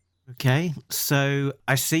you. Okay, so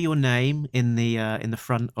I see your name in the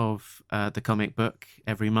front of the comic book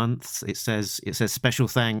every month. It says special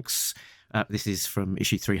thanks. This is from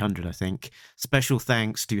issue 300, I think. Special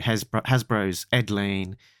thanks to Hasbro's Ed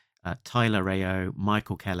Lane, Tyler Rayo,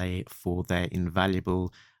 Michael Kelly for their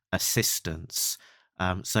invaluable assistance.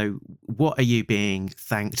 So what are you being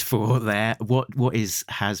thanked for there? What is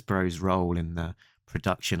Hasbro's role in the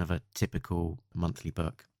production of a typical monthly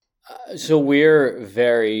book? So we're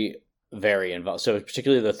very, very involved. So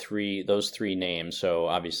particularly those three names. So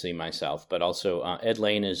obviously myself, but also Ed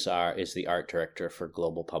Lane is the art director for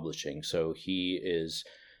Global Publishing. So he is,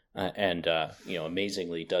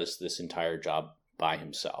 amazingly does this entire job by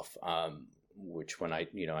himself. Which when I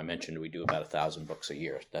mentioned we do about 1,000 books a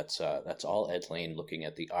year. That's all Ed Lane looking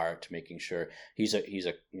at the art, making sure he's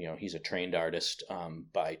a trained artist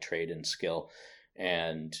by trade and skill,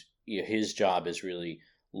 and his job is really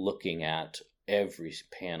looking at every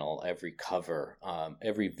panel, every cover,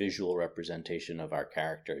 every visual representation of our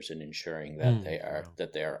characters and ensuring that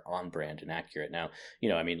they are on brand and accurate. Now,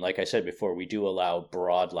 like I said before, we do allow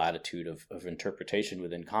broad latitude of interpretation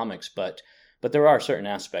within comics, but there are certain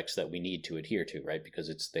aspects that we need to adhere to, right?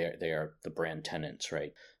 Because they are the brand tenants,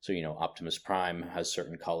 right? So, Optimus Prime has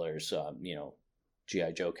certain colors,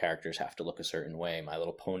 G.I. Joe characters have to look a certain way. My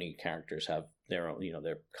Little Pony characters have their own,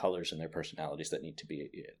 their colors and their personalities that need to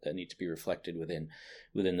be reflected within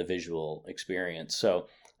the visual experience. So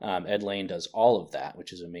Ed Lane does all of that,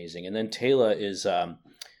 which is amazing. And then Taylor is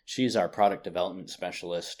she's our product development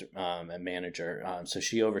specialist and manager. So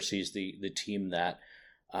she oversees the team that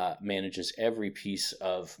manages every piece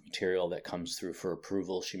of material that comes through for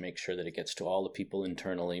approval. She makes sure that it gets to all the people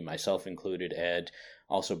internally, myself included, Ed,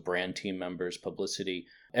 also brand team members, publicity.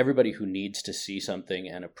 Everybody who needs to see something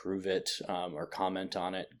and approve it or comment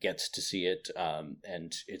on it gets to see it.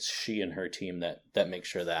 And it's she and her team that makes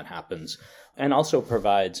sure that happens. And also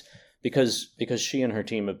provides, because she and her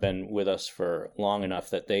team have been with us for long enough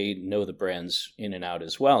that they know the brands in and out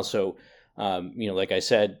as well. So, like I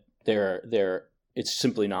said, it's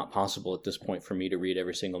simply not possible at this point for me to read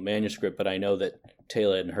every single manuscript, but I know that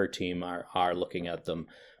Taylor and her team are looking at them.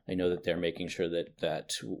 I know that they're making sure that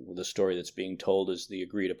the story that's being told is the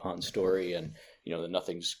agreed upon story, and that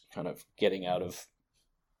nothing's kind of getting out of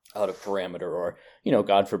parameter, or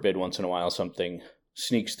God forbid, once in a while something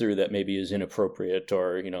sneaks through that maybe is inappropriate,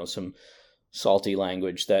 or some salty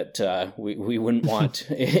language that we wouldn't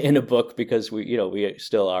want in a book, because we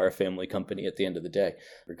still are a family company at the end of the day,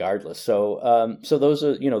 regardless. So those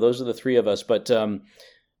are the three of us. But I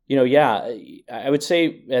would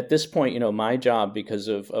say at this point, my job, because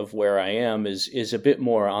of where I am, is a bit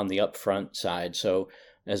more on the upfront side. So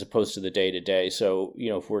as opposed to the day to day. So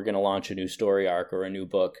if we're going to launch a new story arc or a new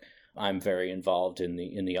book, I'm very involved in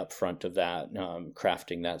the upfront of that,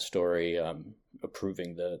 crafting that story,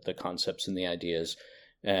 approving the concepts and the ideas,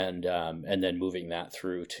 and then moving that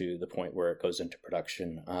through to the point where it goes into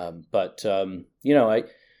production. I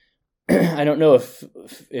don't know if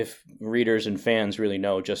readers and fans really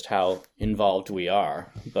know just how involved we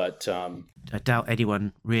are, but I doubt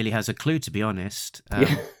anyone really has a clue, to be honest.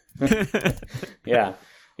 Yeah.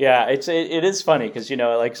 Yeah, it is funny because, you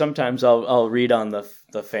know, like sometimes I'll read on the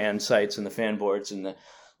fan sites and the fan boards, and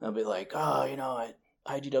they'll be like, oh, you know,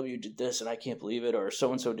 IDW did this and I can't believe it, or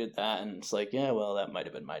so and so did that, and it's like, yeah, well, that might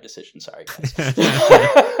have been my decision. Sorry, guys.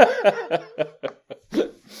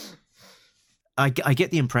 I get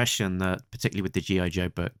the impression that, particularly with the G.I. Joe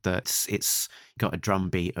book, that it's got a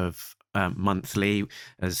drumbeat of monthly,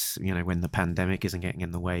 as you know, when the pandemic isn't getting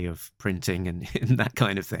in the way of printing and that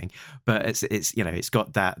kind of thing. But it's you know, it's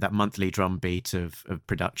got that monthly drumbeat of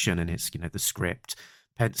production, and it's, you know, the script,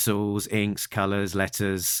 pencils, inks, colors,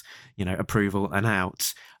 letters, you know, approval and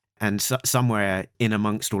out. And somewhere in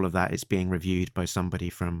amongst all of that, it's being reviewed by somebody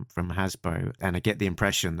from Hasbro. And I get the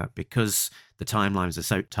impression that because the timelines are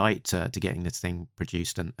so tight to getting this thing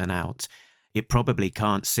produced and out, it probably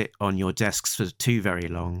can't sit on your desks for too very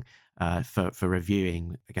long for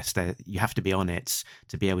reviewing. I guess you have to be on it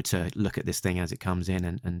to be able to look at this thing as it comes in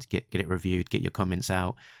and get it reviewed, get your comments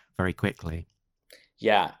out very quickly.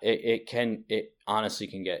 Yeah, it honestly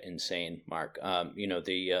can get insane, Mark. You know,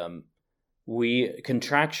 we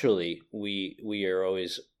contractually we are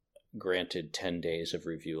always granted 10 days of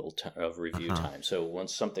review time. So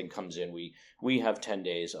once something comes in, we have 10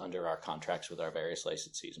 days under our contracts with our various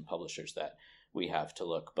licensees and publishers that we have to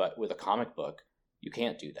look. But with a comic book, you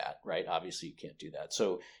can't do that, right? Obviously, you can't do that.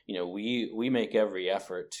 So, you know, we make every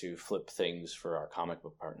effort to flip things for our comic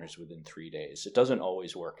book partners within 3 days. It doesn't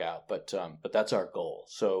always work out, but that's our goal.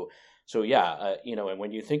 So yeah, you know, and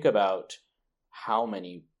when you think about how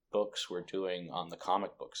many books we're doing on the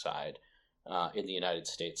comic book side in the United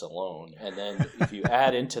States alone, and then if you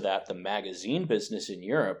add into that the magazine business in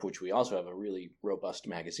Europe, which we also have a really robust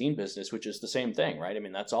magazine business, which is the same thing, right? I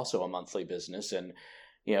mean, that's also a monthly business, and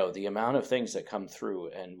you know, the amount of things that come through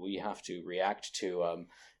and we have to react to,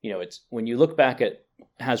 you know, it's when you look back at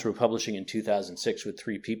Hasbro Publishing in 2006 with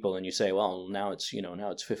 3 people and you say, well, now it's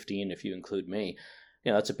 15 if you include me,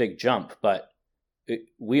 you know, that's a big jump, but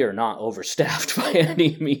we are not overstaffed by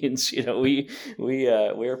any means. You know, we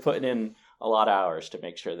are putting in a lot of hours to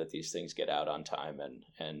make sure that these things get out on time,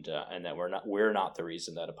 and that we're not the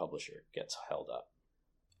reason that a publisher gets held up.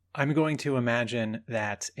 I'm going to imagine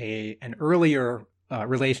that an earlier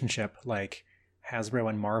relationship like Hasbro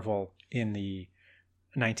and Marvel in the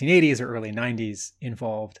 1980s or early 90s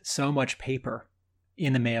involved so much paper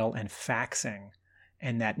in the mail and faxing,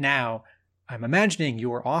 and that now I'm imagining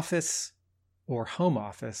your office or home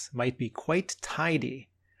office might be quite tidy,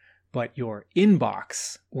 but your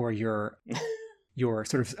inbox or your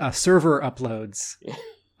sort of server uploads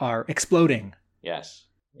are exploding. Yes,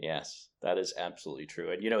 that is absolutely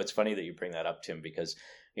true. And you know, it's funny that you bring that up, Tim, because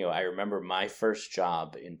you know, I remember my first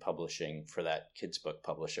job in publishing for that kids book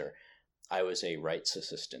publisher. I was a rights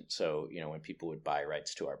assistant. So, you know, when people would buy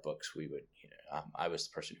rights to our books, we would, you know, I was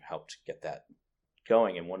the person who helped get that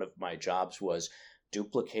going. And one of my jobs was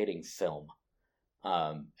duplicating film.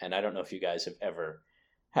 And I don't know if you guys have ever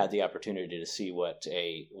had the opportunity to see what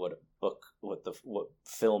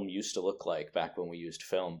film used to look like back when we used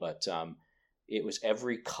film, but it was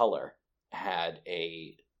every color had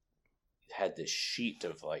this sheet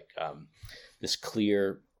of like this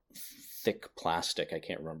clear, thick plastic. I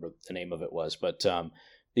can't remember the name of it was, but the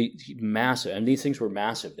massive, and these things were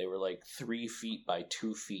massive. They were like 3 feet by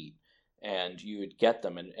 2 feet, and you would get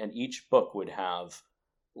them, and each book would have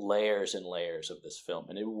layers and layers of this film,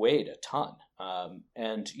 and it weighed a ton.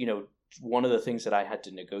 And you know, one of the things that I had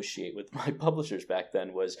to negotiate with my publishers back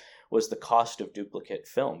then was the cost of duplicate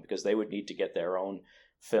film, because they would need to get their own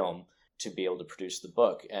film to be able to produce the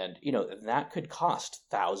book. And, you know, that could cost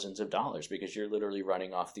thousands of dollars, because you're literally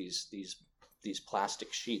running off these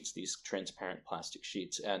plastic sheets, these transparent plastic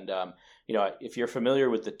sheets. And, you know, if you're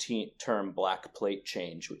familiar with the term black plate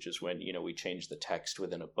change, which is when, you know, we change the text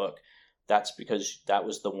within a book, that's because that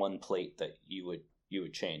was the one plate that you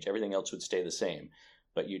would change. Everything else would stay the same,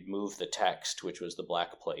 but you'd move the text, which was the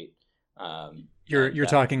black plate. You're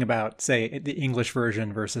talking about, say, the English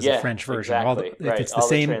version versus the French version. Exactly. If it's the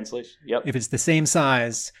same translation. Yep. If it's the same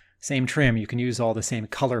size, same trim, you can use all the same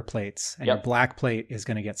color plates, and your black plate is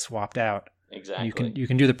going to get swapped out. Exactly. And you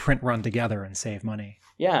can do the print run together and save money.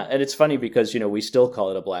 Yeah, and it's funny because, you know, we still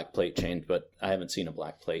call it a black plate change, but I haven't seen a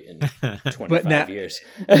black plate in 25 years.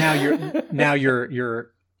 now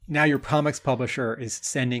your comics publisher is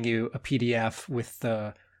sending you a PDF with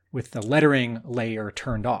the lettering layer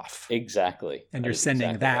turned off. Exactly. And you're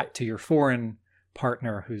sending that to your foreign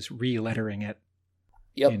partner who's re-lettering it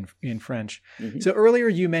in French. Mm-hmm. So earlier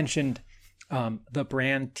you mentioned the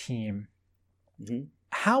brand team. Mm-hmm.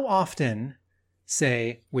 How often,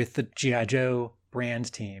 say, with the G.I. Joe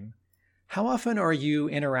brand team, how often are you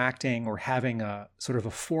interacting or having a sort of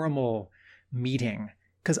a formal meeting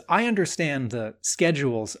because I understand the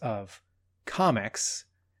schedules of comics,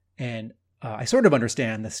 and I sort of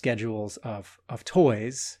understand the schedules of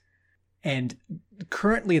toys. And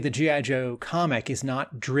currently, the G.I. Joe comic is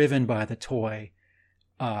not driven by the toy,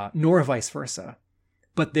 nor vice versa.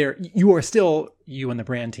 But you and the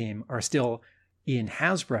brand team are still in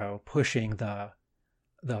Hasbro pushing the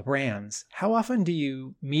brands. How often do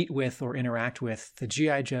you meet with or interact with the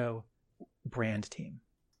G.I. Joe brand team?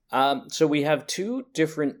 So we have two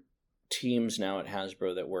different teams now at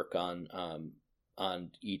Hasbro that work on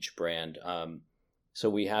each brand. So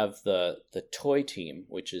we have the toy team,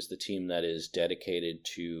 which is the team that is dedicated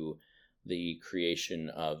to the creation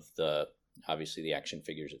of obviously the action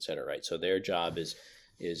figures, et cetera, right? So their job is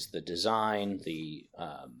the design, the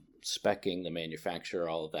speccing, the manufacture,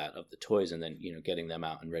 all of that of the toys, and then getting them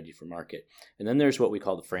out and ready for market. And then there's what we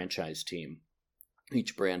call the franchise team.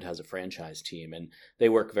 Each brand has a franchise team, and they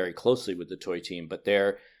work very closely with the toy team, but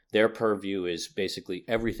their purview is basically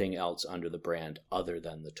everything else under the brand other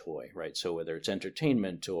than the toy, right? So whether it's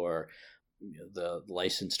entertainment or the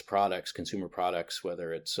licensed products, consumer products,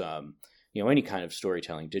 whether it's any kind of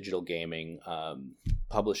storytelling, digital gaming,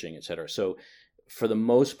 publishing, et cetera. So for the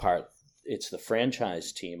most part, it's the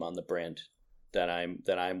franchise team on the brand that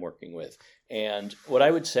I'm working with. And what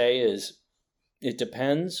I would say is it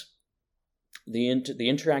depends. The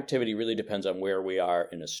interactivity really depends on where we are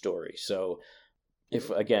in a story. So if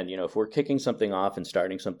we're kicking something off and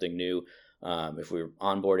starting something new, if we're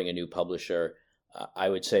onboarding a new publisher, I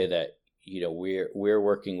would say that we're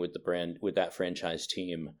working with the brand, with that franchise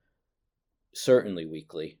team, certainly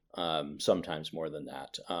weekly, sometimes more than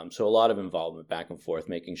that. So a lot of involvement back and forth,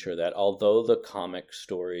 making sure that although the comic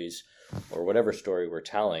stories or whatever story we're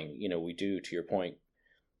telling, we do, to your point,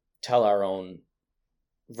 tell our own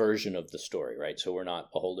version of the story, right? So we're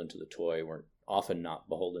not beholden to the toy. We're often not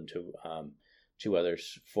beholden to other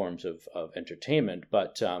forms of entertainment,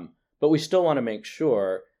 but we still want to make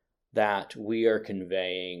sure that we are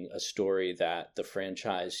conveying a story that the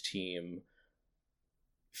franchise team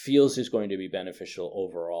feels is going to be beneficial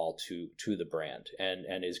overall to the brand,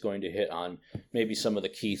 and is going to hit on maybe some of the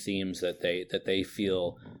key themes that they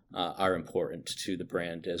feel are important to the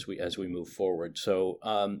brand as we move forward. So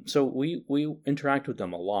we interact with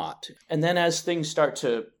them a lot, and then as things start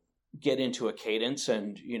to get into a cadence,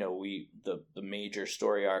 and the major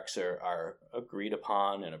story arcs are agreed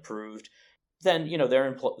upon and approved, then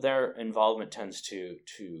their involvement tends to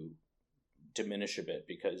diminish a bit,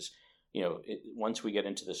 because once we get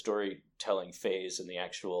into the storytelling phase and the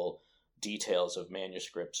actual details of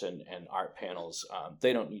manuscripts and art panels,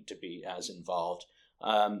 they don't need to be as involved.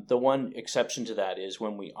 The one exception to that is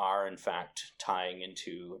when we are in fact tying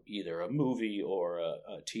into either a movie or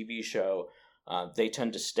a TV show. They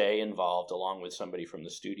tend to stay involved along with somebody from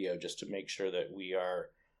the studio, just to make sure that we are,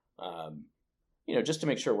 just to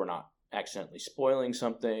make sure we're not accidentally spoiling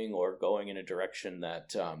something or going in a direction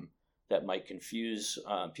that might confuse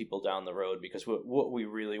people down the road. Because what we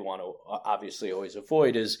really want to obviously always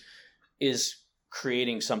avoid is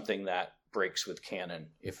creating something that breaks with canon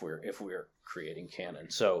if we're creating canon.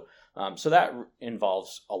 So that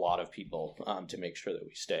involves a lot of people to make sure that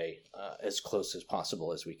we stay as close as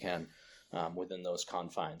possible as we can within those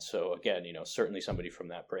confines. So again, certainly somebody from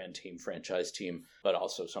that brand team, franchise team, but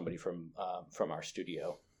also somebody from our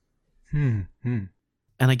studio. And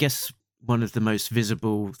I guess one of the most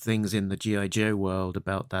visible things in the G.I. Joe world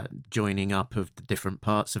about that joining up of the different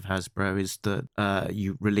parts of Hasbro is that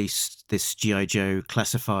you released this G.I. Joe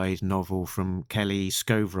classified novel from Kelly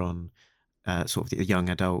Scovron, sort of the young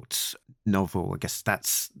adult novel. I guess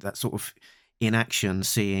that's sort of in action,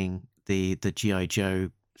 seeing the G.I.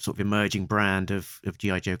 Joe sort of emerging brand of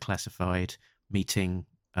G.I. Joe classified meeting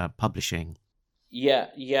publishing.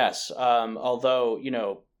 Yes. Although,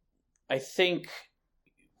 I think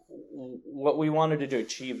what we wanted to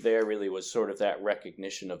achieve there really was sort of that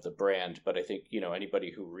recognition of the brand. But I think,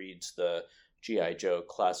 anybody who reads the G.I. Joe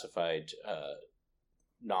classified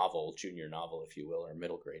novel, junior novel, if you will, or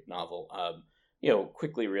middle grade novel,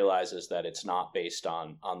 quickly realizes that it's not based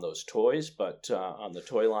on those toys, but on the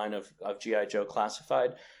toy line of G.I. Joe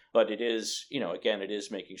classified. But it is, again, it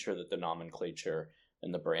is making sure that the nomenclature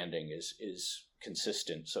and the branding is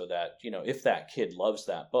consistent, so that, if that kid loves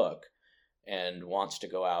that book and wants to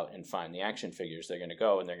go out and find the action figures, they're going to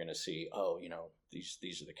go and they're going to see,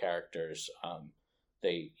 these are the characters.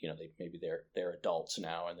 They maybe they're adults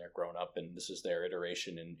now and they're grown up, and this is their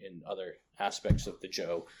iteration in other aspects of the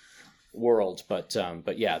Joe world. But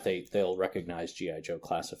yeah, they'll recognize G.I. Joe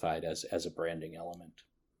classified as a branding element.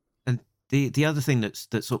 And the other thing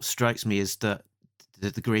that sort of strikes me is that the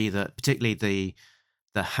degree that particularly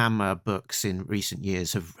the Hammer books in recent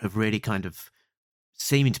years have really kind of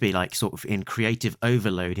seeming to be like sort of in creative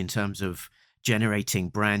overload in terms of generating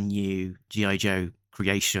brand new G.I. Joe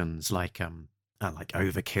creations like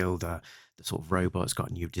Overkill, the sort of robot's got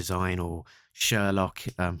a new design, or Sherlock,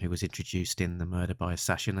 who was introduced in the Murder by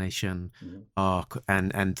Assassination arc,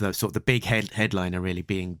 and the sort of the big headliner really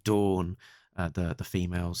being Dawn, the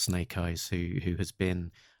female Snake Eyes, who has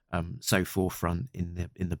been so forefront in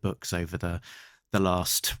the books over the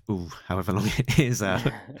last however long it is,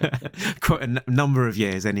 quite a number of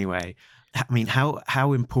years anyway. I mean,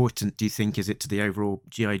 how important do you think is it to the overall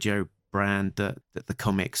G.I. Joe brand that the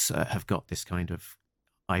comics have got this kind of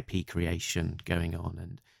IP creation going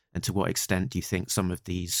on, and to what extent do you think some of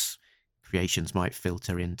these creations might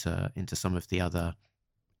filter into some of the other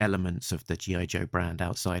elements of the G.I. Joe brand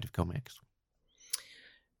outside of comics?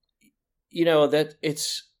 That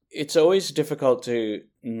it's always difficult to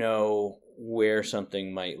know where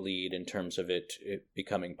something might lead in terms of it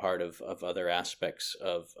becoming part of other aspects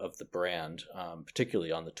of the brand,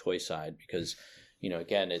 particularly on the toy side, because,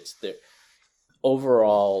 again, it's the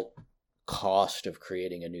overall cost of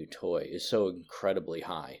creating a new toy is so incredibly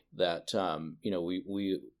high that,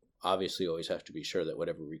 we obviously always have to be sure that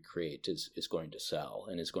whatever we create is going to sell,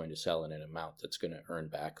 and is going to sell in an amount that's going to earn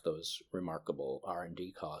back those remarkable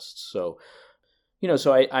R&D costs. So,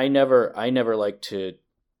 so I never like to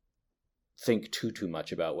think too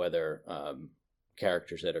much about whether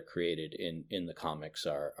characters that are created in the comics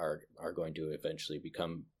are going to eventually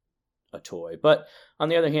become a toy. But on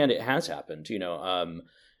the other hand, it has happened.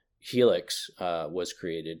 Helix was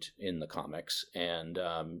created in the comics, and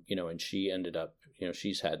and she ended up,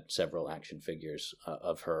 she's had several action figures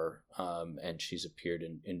of her, and she's appeared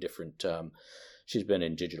in different. She's been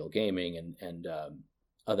in digital gaming and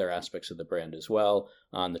other aspects of the brand as well.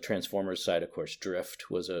 On the Transformers side, of course,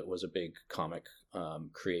 Drift was a big comic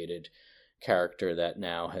created character that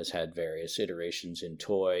now has had various iterations in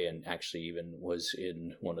toy, and actually even was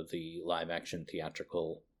in one of the live action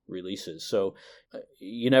theatrical releases. So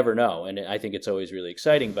you never know, and I think it's always really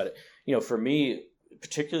exciting. But for me,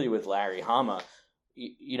 particularly with Larry Hama,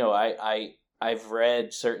 I've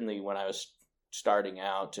read, certainly when I was starting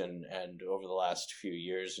out and over the last few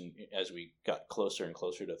years, and as we got closer and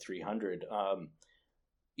closer to 300,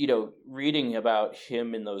 reading about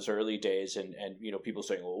him in those early days, and people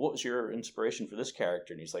saying, well, what was your inspiration for this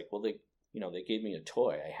character? And he's like, well, they gave me a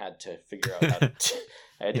toy. I had to figure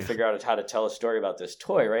out how to tell a story about this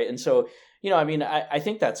toy, right? And so, I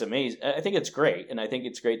think that's amazing. I think it's great, and I think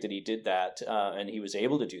it's great that he did that, and he was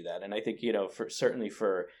able to do that. And I think, certainly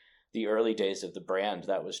for the early days of the brand,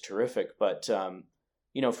 that was terrific. But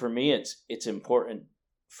for me, it's important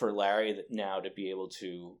for Larry now to be able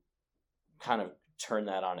to kind of turn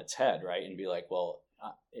that on its head, right? And be like, well,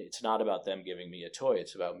 it's not about them giving me a toy;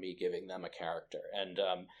 it's about me giving them a character. And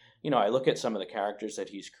I look at some of the characters that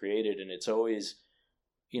he's created, and it's always,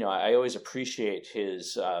 I always appreciate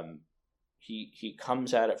his. He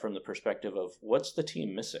comes at it from the perspective of what's the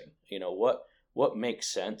team missing? What makes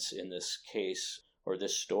sense in this case or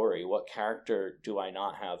this story? What character do I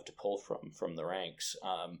not have to pull from the ranks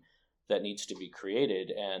that needs to be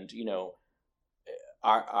created? And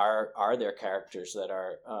are there characters that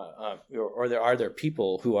are or are there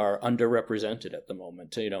people who are underrepresented at the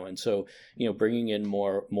moment? And so bringing in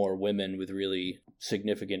more women with really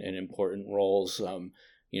significant and important roles.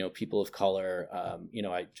 People of color.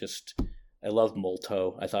 I love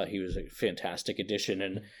Molto. I thought he was a fantastic addition,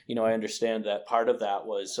 and I understand that part of that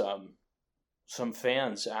was some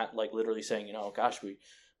fans literally saying, gosh,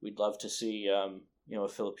 we'd love to see a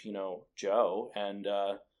Filipino Joe, and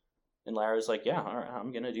Larry was like, yeah, all right,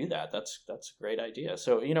 I'm going to do that. That's a great idea.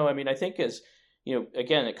 So I think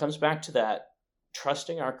again, it comes back to that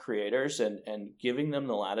trusting our creators and giving them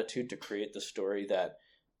the latitude to create the story that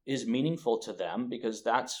is meaningful to them, because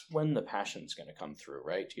that's when the passion's going to come through,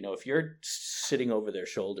 right? If you're sitting over their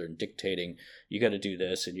shoulder and dictating, you got to do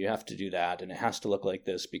this and you have to do that, and it has to look like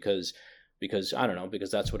this because I don't know, because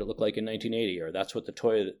that's what it looked like in 1980, or that's what the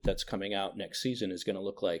toy that's coming out next season is going to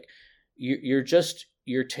look like.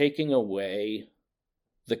 You're taking away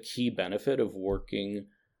the key benefit of working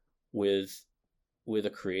with a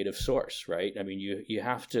creative source, right? I mean, you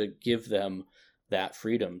have to give them that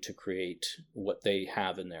freedom to create what they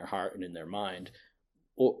have in their heart and in their mind,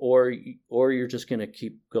 or you're just going to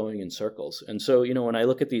keep going in circles. And so, when I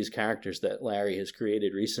look at these characters that Larry has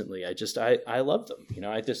created recently, I love them.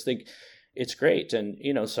 I just think it's great. And,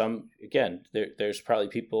 there's probably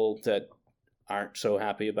people that aren't so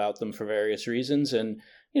happy about them for various reasons. And,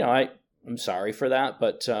 I'm sorry for that.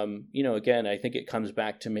 But, again, I think it comes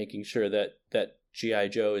back to making sure that G.I.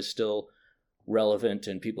 Joe is still relevant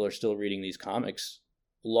and people are still reading these comics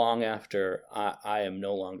long after I am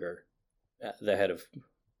no longer the head of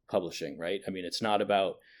publishing, right? I mean, it's not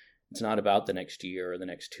about the next year or the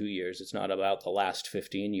next 2 years. It's not about the last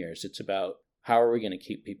 15 years. It's about how are we going to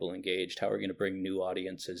keep people engaged? How are we going to bring new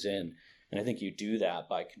audiences in? And I think you do that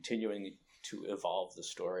by continuing to evolve the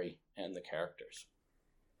story and the characters.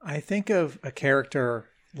 I think of a character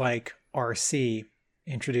like RC,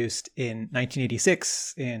 introduced in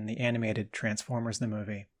 1986 in the animated Transformers the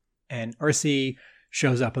movie. And RC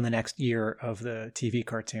shows up in the next year of the TV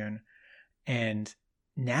cartoon. And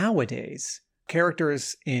nowadays,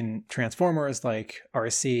 characters in Transformers like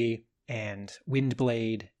RC and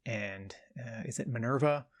Windblade and is it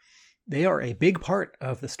Minerva? They are a big part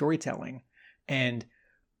of the storytelling. And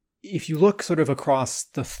if you look sort of across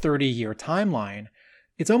the 30-year timeline,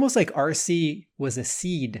 it's almost like RC was a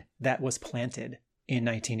seed that was planted in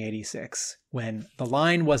 1986 when the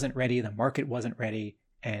line wasn't ready, the market wasn't ready,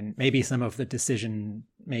 and maybe some of the decision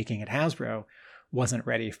making at Hasbro wasn't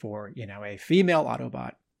ready for, a female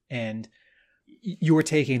Autobot. And you were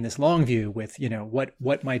taking this long view with,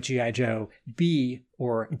 what might G.I. Joe be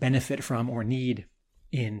or benefit from or need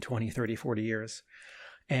in 20, 30, 40 years.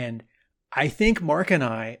 And I think Mark and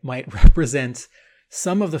I might represent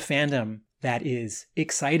some of the fandom that is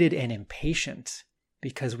excited and impatient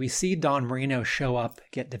because we see Don Marino show up,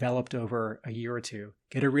 get developed over a year or two,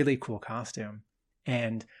 get a really cool costume.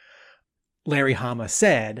 And Larry Hama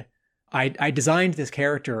said, I designed this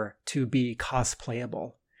character to be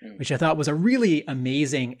cosplayable, which I thought was a really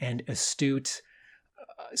amazing and astute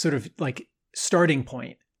sort of like starting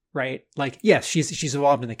point, right? Like, yes, she's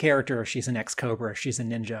evolved in the character. She's an ex-Cobra. She's a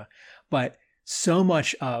ninja. But so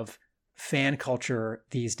much of fan culture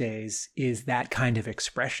these days is that kind of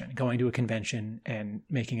expression, going to a convention and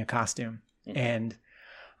making a costume. Mm-hmm. And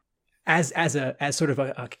as sort of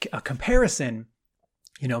a comparison,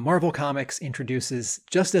 Marvel Comics introduces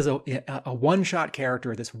just as a one-shot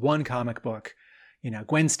character, this one comic book,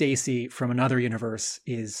 Gwen Stacy from another universe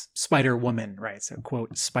is Spider-Woman, right? So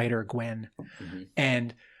quote, Spider-Gwen. Mm-hmm.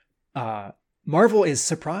 And Marvel is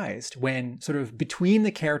surprised when sort of between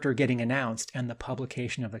the character getting announced and the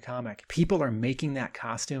publication of the comic, people are making that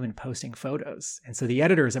costume and posting photos. And so the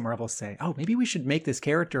editors at Marvel say, oh, maybe we should make this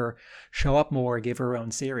character show up more, give her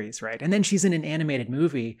own series, right? And then she's in an animated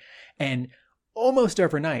movie and almost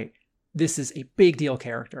overnight, this is a big deal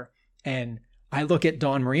character. And I look at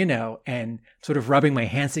Don Marino and sort of rubbing my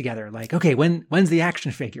hands together like, okay, when's the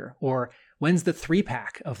action figure? Or when's the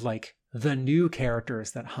 3-pack of like the new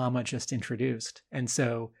characters that Hama just introduced? And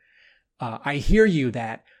so I hear you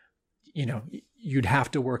that, you'd have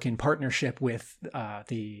to work in partnership with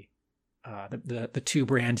the 2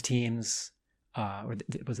 brand teams, or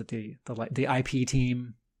was it the IP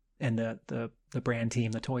team and the brand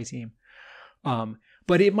team, the toy team?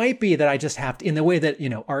 But it might be that I just have to, in the way that,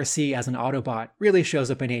 RC as an Autobot really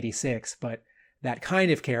shows up in 86, but that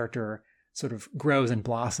kind of character sort of grows and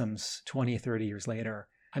blossoms 20, 30 years later.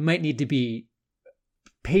 I might need to be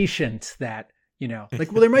patient that,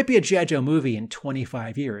 there might be a G.I. Joe movie in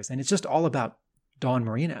 25 years and it's just all about Don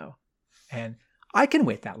Marino. And I can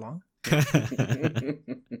wait that long.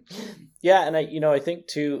 Yeah. And I think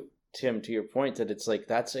too, Tim, to your point that it's like,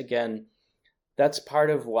 that's part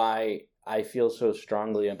of why I feel so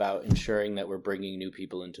strongly about ensuring that we're bringing new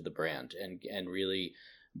people into the brand and really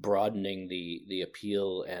broadening the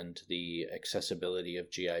appeal and the accessibility of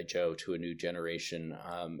G.I. Joe to a new generation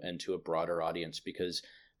and to a broader audience because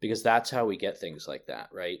that's how we get things like that,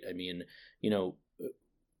 right? I mean,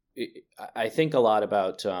 I think a lot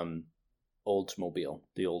about Oldsmobile,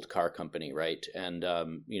 the old car company, right? And,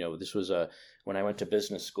 this was when I went to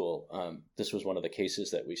business school, this was one of the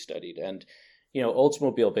cases that we studied. And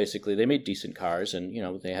Oldsmobile, basically, they made decent cars and,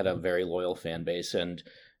 they had a very loyal fan base. And,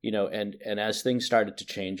 and as things started to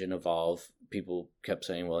change and evolve, people kept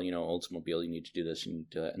saying, well, Oldsmobile, you need to do this, you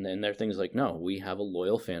need to do that. And then there are things like, no, we have a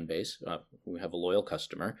loyal fan base. We have a loyal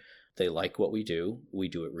customer. They like what we do. We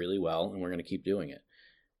do it really well, and we're going to keep doing it.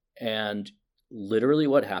 And literally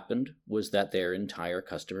what happened was that their entire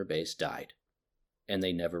customer base died, and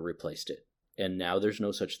they never replaced it. And now there's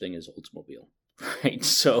no such thing as Oldsmobile. Right.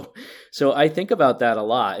 So I think about that a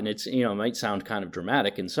lot, and it's, it might sound kind of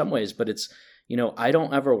dramatic in some ways, but it's, I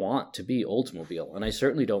don't ever want to be Oldsmobile, and I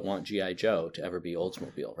certainly don't want G.I. Joe to ever be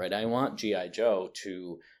Oldsmobile, right? I want G.I. Joe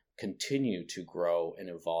to continue to grow and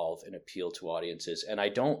evolve and appeal to audiences, and I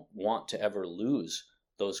don't want to ever lose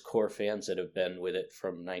those core fans that have been with it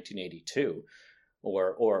from 1982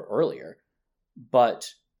 or earlier. But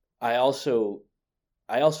I also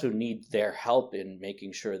need their help in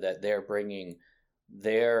making sure that they're bringing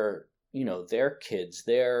their their kids,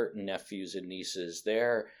 their nephews and nieces,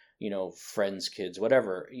 their, friends' kids,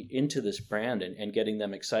 whatever, into this brand and getting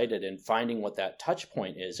them excited and finding what that touch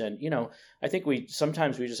point is. And, I think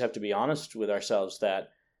sometimes we just have to be honest with ourselves that,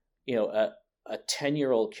 a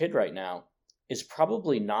 10-year-old kid right now is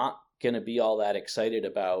probably not going to be all that excited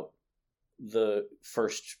about the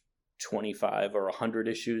first 25 or 100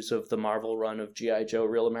 issues of the Marvel run of G.I. Joe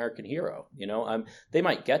Real American Hero. They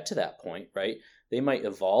might get to that point, right? They might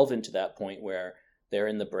evolve into that point where they're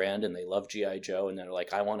in the brand and they love G.I. Joe and they're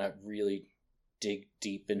like, I want to really dig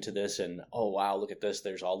deep into this, and oh wow, look at this,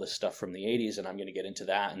 there's all this stuff from the 80s and I'm going to get into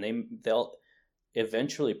that, and they'll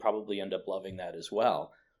eventually probably end up loving that as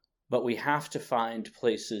well. But we have to find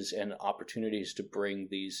places and opportunities to bring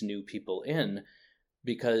these new people in,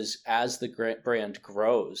 because as the brand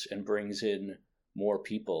grows and brings in more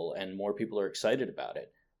people and more people are excited about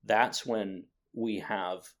it, that's when we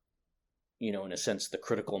have, in a sense, the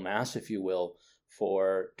critical mass, if you will,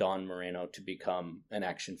 for Don Moreno to become an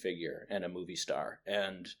action figure and a movie star.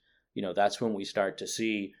 And, that's when we start to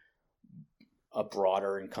see a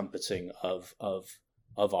broader encompassing of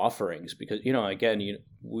offerings, because, again,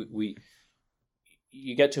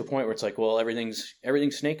 you get to a point where it's like, well, everything's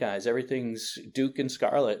Snake Eyes, everything's Duke and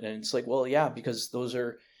Scarlet. And it's like, well, yeah, because those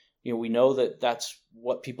are, we know that that's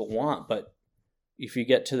what people want. But if you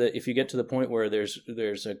get to the point where there's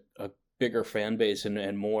a bigger fan base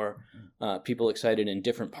and more people excited in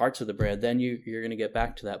different parts of the brand, then you're going to get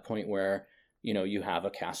back to that point where, you have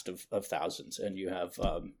a cast of thousands, and you have,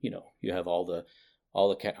 you have all the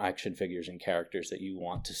action figures and characters that you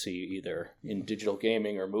want to see either in digital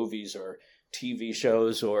gaming or movies or TV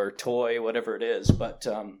shows or toy, whatever it is. But,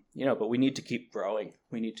 but we need to keep growing.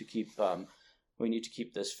 We need to keep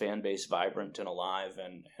this fan base vibrant and alive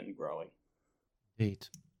and growing. Indeed.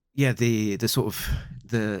 Yeah, the sort of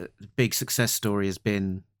the big success story has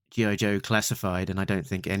been G.I. Joe Classified, and I don't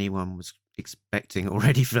think anyone was expecting or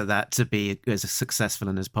ready for that to be as successful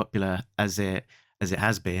and as popular as it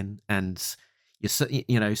has been. And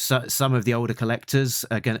some of the older collectors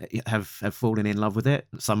are going to have fallen in love with it.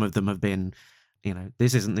 Some of them have been,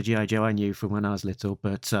 this isn't the G.I. Joe I knew from when I was little,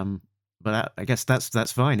 but I guess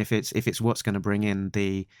that's fine if it's what's going to bring in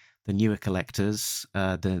the newer collectors,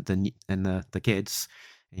 the kids.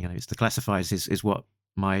 It's the Classifieds is what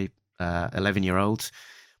my 11-year-old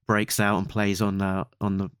breaks out and plays on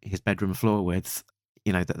his bedroom floor with.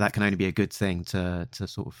 That can only be a good thing to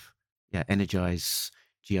sort of energize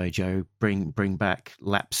G.I. Joe, bring back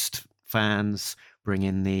lapsed fans, bring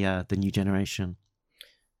in the new generation.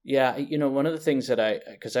 Yeah, one of the things that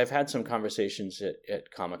because I've had some conversations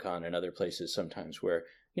at Comic-Con and other places sometimes where,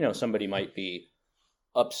 somebody might be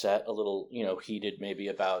upset, a little, heated maybe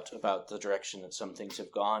about the direction that some things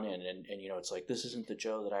have gone in. And it's like, this isn't the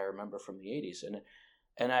Joe that I remember from the 80s.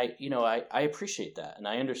 And I appreciate that. And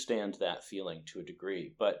I understand that feeling to a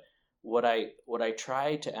degree. But what I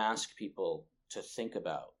try to ask people to think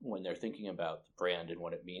about when they're thinking about the brand and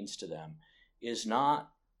what it means to them is not,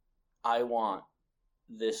 I want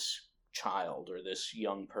this child or this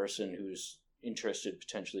young person who's interested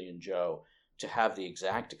potentially in Joe to have the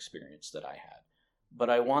exact experience that I had. But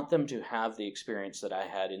I want them to have the experience that I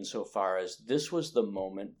had insofar as this was the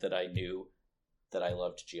moment that I knew that I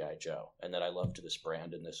loved G.I. Joe and that I loved this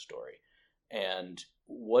brand and this story. And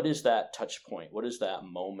what is that touch point? What is that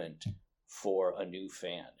moment for a new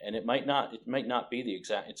fan? And it might not be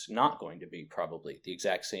it's not going to be probably the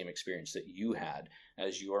exact same experience that you had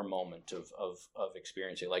as your moment of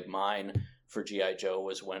experiencing. Like mine for G.I. Joe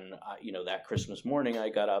was when, that Christmas morning I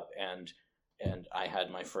got up and I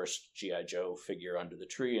had my first G.I. Joe figure under the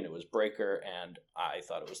tree, and it was Breaker, and I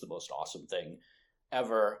thought it was the most awesome thing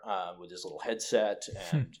ever, with his little headset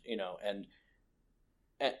and,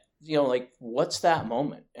 like, what's that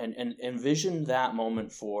moment? And envision that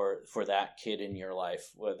moment for that kid in your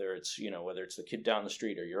life, whether it's the kid down the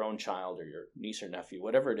street or your own child or your niece or nephew,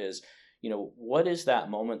 whatever it is, what is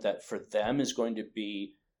that moment that for them is going to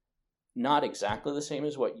be not exactly the same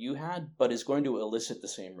as what you had, but is going to elicit the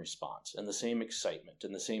same response and the same excitement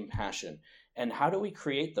and the same passion? And how do we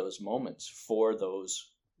create those moments for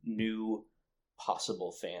those new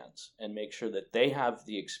possible fans and make sure that they have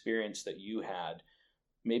the experience that you had,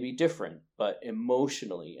 maybe different, but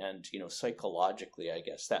emotionally and, psychologically, I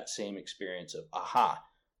guess, that same experience of, aha,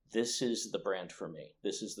 this is the brand for me.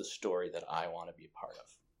 This is the story that I want to be a part of.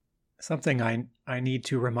 Something I need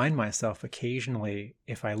to remind myself occasionally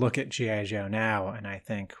if I look at G.I. Joe now and I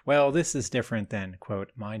think, well, this is different than,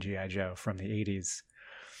 quote, my G.I. Joe from the 80s.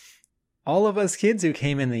 All of us kids who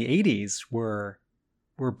came in the 80s were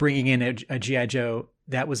bringing in a G.I. Joe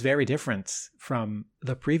that was very different from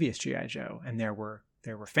the previous G.I. Joe. And there were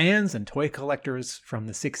there were fans and toy collectors from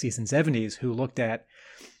the 60s and 70s who looked at,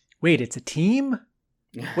 wait, it's a team?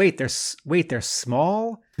 Wait, they're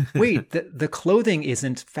small? Wait, the clothing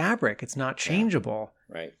isn't fabric. It's not changeable.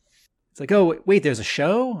 Yeah, right. It's like, oh, wait, there's a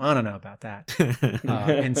show? I don't know about that.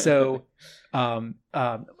 And so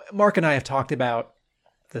Mark and I have talked about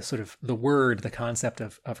the concept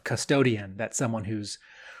of custodian, that someone who's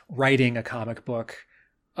writing a comic book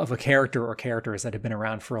of a character or characters that have been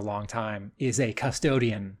around for a long time is a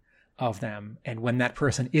custodian of them. And when that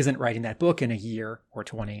person isn't writing that book in a year or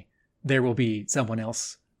 20, there will be someone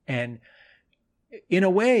else. And in a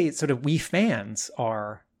way, sort of we fans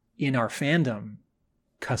are, in our fandom,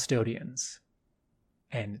 custodians.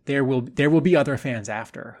 And there will be other fans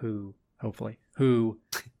after who, hopefully, who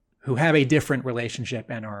have a different relationship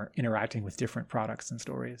and are interacting with different products and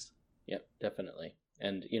stories. Yep, definitely.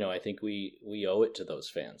 And, I think we owe it to those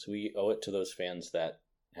fans. We owe it to those fans that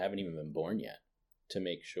haven't even been born yet to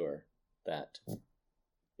make sure that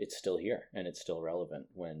it's still here and it's still relevant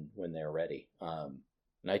when they're ready. And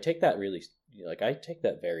I take that I take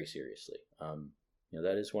that very seriously.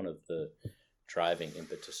 That is one of the driving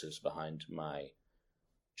impetuses behind my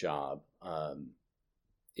job,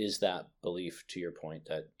 is that belief, to your point,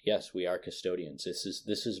 that yes, we are custodians.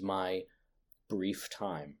 This is my brief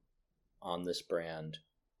time on this brand,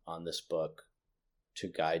 on this book, to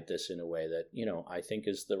guide this in a way that, I think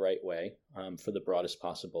is the right way, for the broadest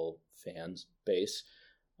possible fans base.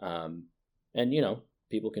 And,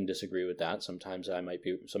 people can disagree with that. Sometimes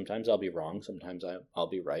sometimes I'll be wrong. Sometimes I'll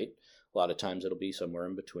be right. A lot of times it'll be somewhere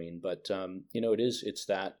in between, but, it's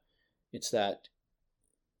that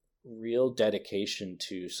real dedication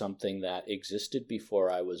to something that existed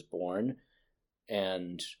before I was born.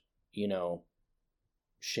 And,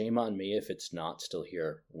 shame on me if it's not still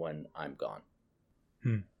here when I'm gone.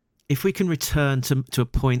 If we can return to a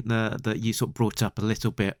point that you sort of brought up a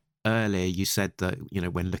little bit earlier, you said that,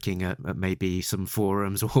 when looking at maybe some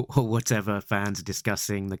forums or whatever, fans are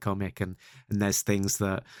discussing the comic and there's things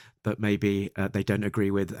that maybe they don't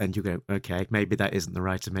agree with, and you go, okay, maybe that isn't the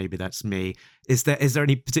writer, maybe that's me. Is there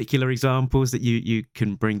any particular examples that you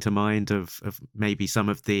can bring to mind of maybe some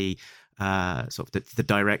of the sort of the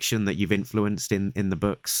direction that you've influenced in the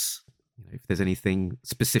books? If there's anything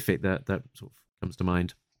specific that sort of comes to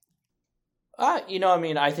mind.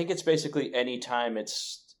 I think it's basically any time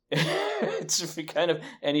it's it's kind of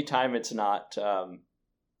any time it's not a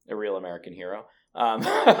real American hero. I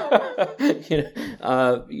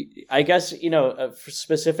guess, for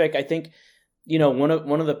specific, I think, one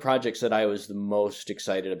of the projects that I was the most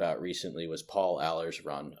excited about recently was Paul Aller's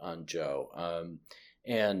run on Joe.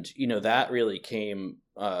 And, that really came,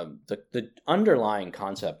 the underlying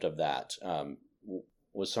concept of that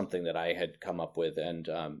was something that I had come up with. And,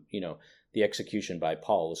 the execution by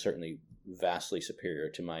Paul was certainly vastly superior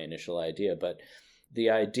to my initial idea. But the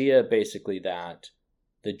idea basically that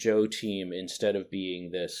the Joe team, instead of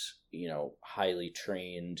being this, highly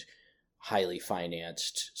trained, highly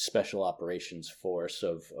financed special operations force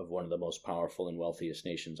of one of the most powerful and wealthiest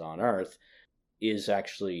nations on earth, is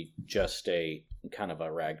actually just a kind of a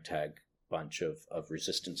ragtag bunch of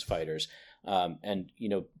resistance fighters. And,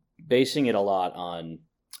 basing it a lot on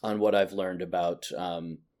what I've learned about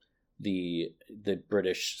the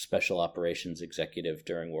British Special Operations Executive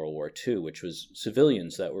during World War II, which was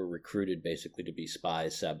civilians that were recruited basically to be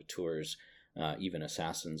spies, saboteurs, even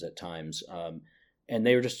assassins at times. And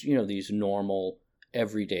they were just, these normal,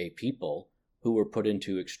 everyday people who were put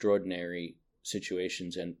into extraordinary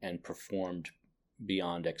situations and performed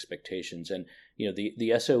beyond expectations. And,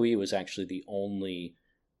 the SOE was actually the only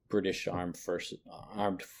British armed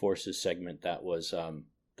forces segment that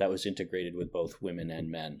was integrated with both women and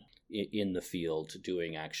men in the field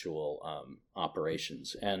doing actual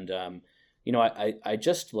operations. And, I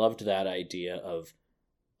just loved that idea of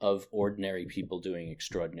ordinary people doing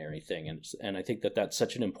extraordinary things. And I think that that's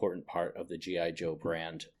such an important part of the G.I. Joe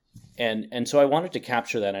brand. And so I wanted to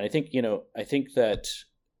capture that. And I think that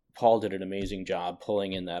Paul did an amazing job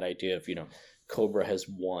pulling in that idea of, Cobra has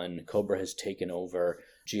won, Cobra has taken over.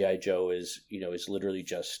 G.I. Joe is literally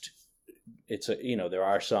just, there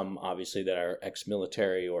are some obviously that are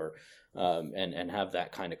ex-military or and have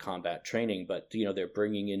that kind of combat training, but they're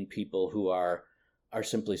bringing in people who are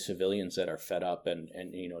simply civilians that are fed up and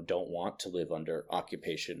don't want to live under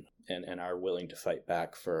occupation and are willing to fight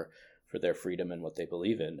back for their freedom and what they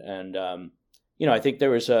believe in. And I think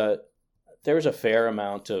there was a fair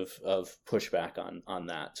amount of pushback on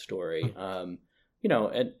that story. And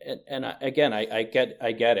I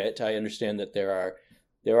get it. I understand that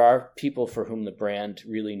there are people for whom the brand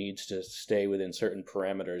really needs to stay within certain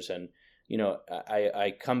parameters. And,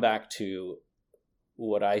 I come back to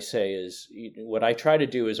what I say is, what I try to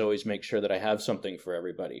do is always make sure that I have something for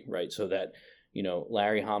everybody, right? So that,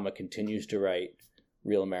 Larry Hama continues to write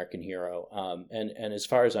Real American Hero. And as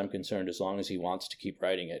far as I'm concerned, as long as he wants to keep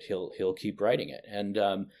writing it, he'll keep writing it. And,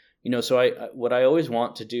 so what I always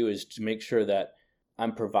want to do is to make sure that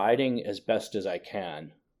I'm providing as best as I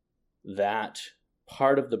can that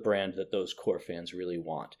part of the brand that those core fans really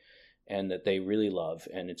want and that they really love,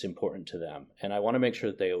 and it's important to them. And I want to make sure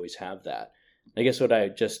that they always have that. I guess what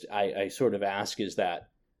I sort of ask is that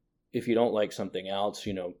if you don't like something else,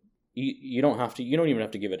 you don't even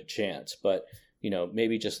have to give it a chance, but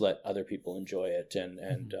maybe just let other people enjoy it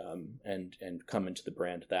and come into the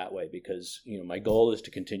brand that way, because my goal is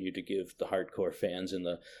to continue to give the hardcore fans and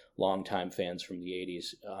the longtime fans from the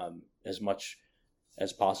 80s as much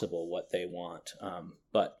as possible what they want.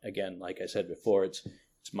 But again, like I said before, it's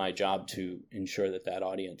my job to ensure that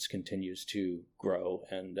audience continues to grow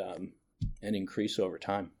and increase over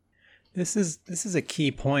time. This is a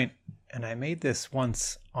key point, and I made this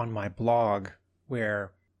once on my blog,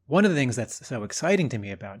 where one of the things that's so exciting to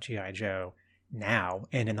me about G.I. Joe now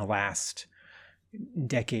and in the last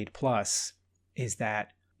decade plus is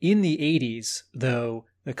that in the 80s, though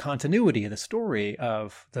the continuity of the story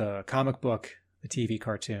of the comic book, the TV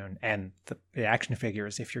cartoon, and the action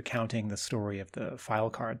figures, if you're counting the story of the file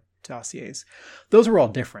card dossiers, those were all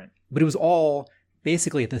different, but it was all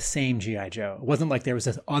basically the same G.I. Joe. It wasn't like there was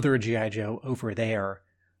this other G.I. Joe over there,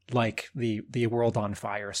 like the World on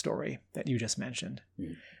Fire story that you just mentioned.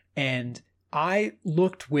 Mm. And I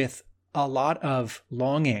looked with a lot of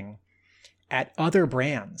longing at other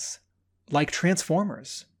brands like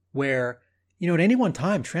Transformers, where, at any one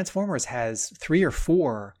time, Transformers has 3 or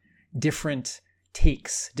 4 different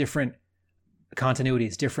takes, different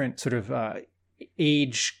continuities, different sort of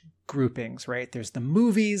age groupings, right? There's the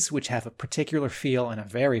movies, which have a particular feel and a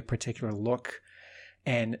very particular look.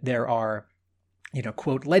 And there are,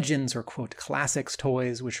 quote, legends or quote, classics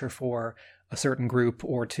toys, which are for a certain group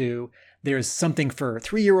or two. There's something for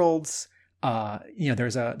 3-year-olds.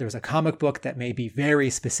 There's a comic book that may be very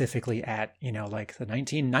specifically at, like the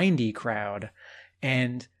 1990 crowd.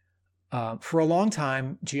 And for a long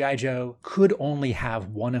time, G.I. Joe could only have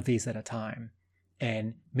one of these at a time.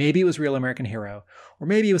 And maybe it was Real American Hero, or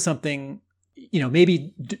maybe it was something,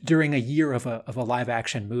 maybe during a year of a live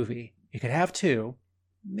action movie, you could have 2,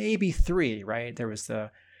 maybe 3, right? There was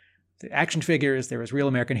the action figures, there was Real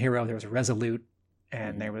American Hero, there was Resolute,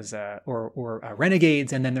 and there was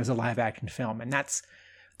Renegades, and then there's a live action film. And that's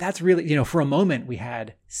really, for a moment we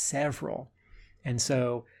had several. And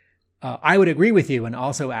so I would agree with you and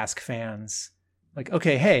also ask fans, like,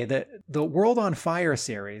 okay, hey, the World on Fire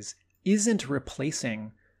series isn't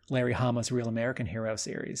replacing Larry Hama's Real American Hero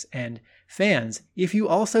series. And fans, if you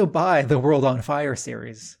also buy the World on Fire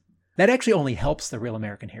series, that actually only helps the Real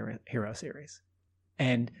American Hero series.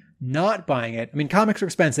 And not buying it, I mean, comics are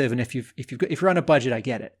expensive, and if you're on a budget, I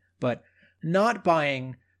get it. But not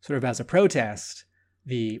buying, sort of as a protest,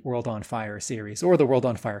 the World on Fire series or the World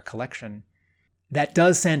on Fire collection, that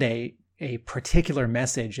does send a particular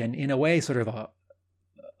message, and in a way, sort of a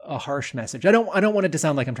harsh message. I don't want it to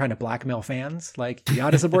sound like I'm trying to blackmail fans, like, you ought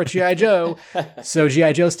to support G.I. Joe, so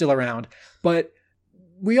G.I. Joe's still around. But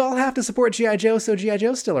we all have to support G.I. Joe, so G.I.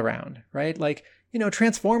 Joe's still around, right? Like,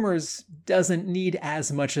 Transformers doesn't need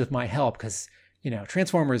as much of my help because,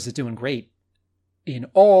 Transformers is doing great in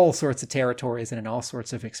all sorts of territories and in all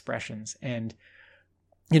sorts of expressions. And,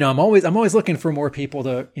 I'm always looking for more people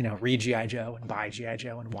to, read G.I. Joe and buy G.I.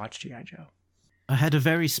 Joe and watch G.I. Joe. I had a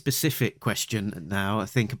very specific question now. I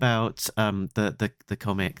think about the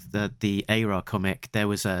comic, the A-Ra comic. There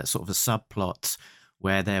was a sort of a subplot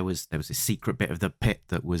where there was this secret bit of the pit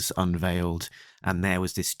that was unveiled, and there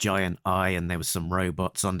was this giant eye, and there was some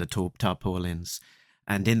robots under tarpaulins.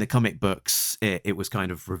 And in the comic books, it was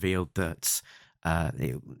kind of revealed that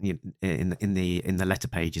in the letter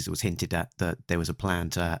pages, it was hinted at that there was a plan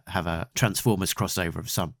to have a Transformers crossover of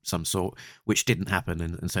some sort, which didn't happen,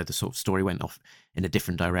 and so the sort of story went off in a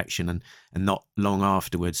different direction. And not long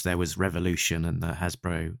afterwards, there was Revolution, and the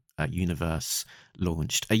Hasbro universe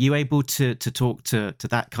launched. Are you able to talk to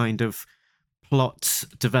that kind of plot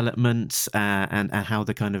development and how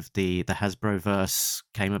the kind of the Hasbro verse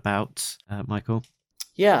came about, Michael?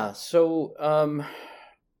 Yeah. So,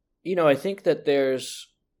 I think that there's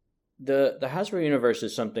the Hasbro universe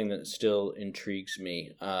is something that still intrigues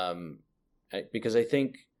me, because I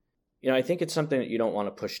think it's something that you don't want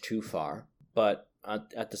to push too far, but on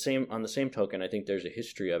the same token, I think there's a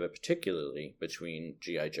history of it, particularly between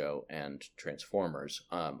G.I. Joe and Transformers,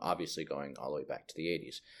 obviously going all the way back to the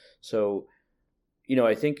 80s. So,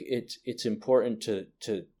 I think it's important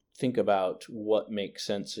to think about what makes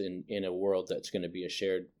sense in a world that's going to be a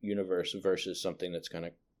shared universe versus something that's kind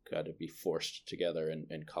of got to be forced together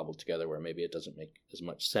and cobbled together where maybe it doesn't make as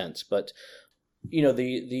much sense. But,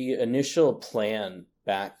 the initial plan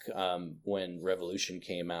back when Revolution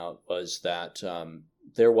came out was that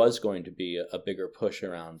there was going to be a bigger push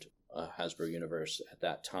around a Hasbro universe at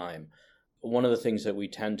that time. One of the things that we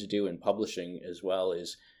tend to do in publishing as well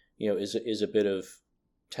is a bit of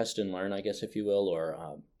test and learn, I guess, if you will, or,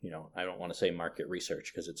 I don't want to say market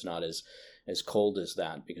research because it's not as cold as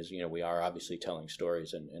that because, we are obviously telling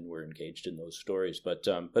stories and we're engaged in those stories. But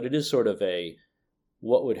it is sort of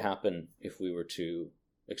what would happen if we were to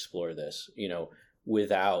explore this,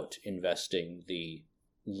 without investing the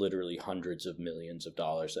literally hundreds of millions of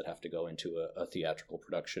dollars that have to go into a theatrical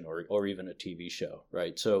production or even a TV show,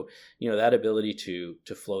 right? So, that ability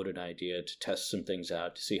to float an idea, to test some things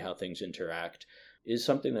out, to see how things interact is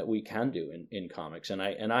something that we can do in comics. And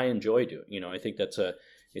I enjoy doing, I think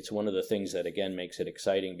it's one of the things that, again, makes it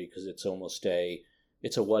exciting because it's almost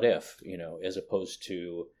it's a what if, as opposed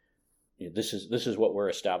to, this is what we're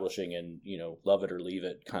establishing and, love it or leave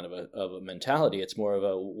it kind of a mentality. It's more of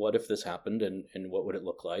a what if this happened and what would it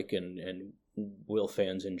look like and will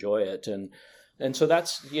fans enjoy it? And so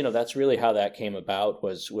that's really how that came about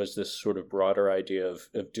was this sort of broader idea of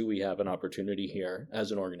do we have an opportunity here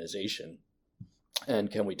as an organization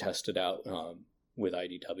and can we test it out with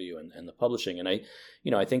IDW and the publishing? And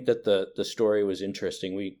I think that the story was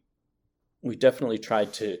interesting. We definitely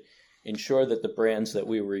tried to ensure that the brands that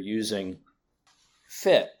we were using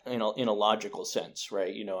fit in a logical sense,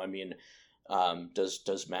 right?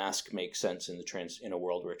 Does Mask make sense in a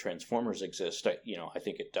world where Transformers exist? I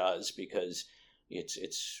think it does because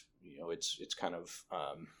it's kind of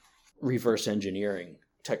reverse engineering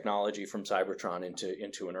technology from Cybertron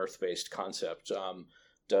into an Earth-based concept.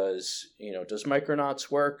 Does Micronauts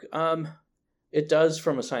work? It does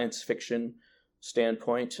from a science fiction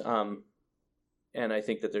standpoint. And I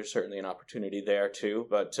think that there's certainly an opportunity there too.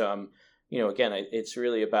 But, again, it's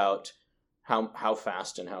really about how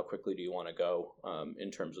fast and how quickly do you want to go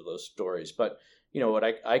in terms of those stories. But, what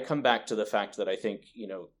I come back to the fact that I think,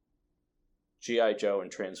 G.I. Joe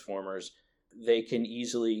and Transformers, they can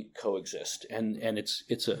easily coexist. And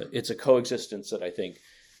it's a coexistence that I think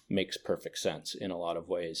makes perfect sense in a lot of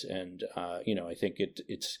ways. And, I think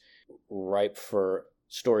it's ripe for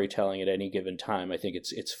storytelling at any given time. I think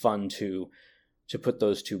it's fun to put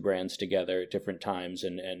those two brands together at different times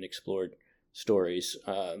and explore stories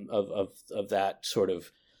of that sort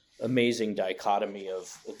of amazing dichotomy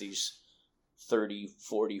of these 30,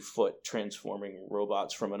 40-foot transforming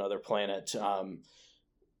robots from another planet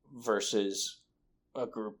versus a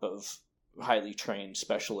group of highly trained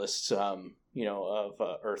specialists, of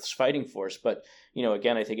Earth's fighting force. But,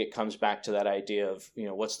 again, I think it comes back to that idea of,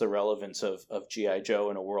 what's the relevance of G.I.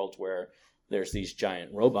 Joe in a world where there's these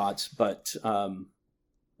giant robots, but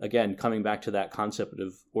again, coming back to that concept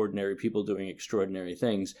of ordinary people doing extraordinary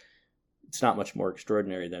things, it's not much more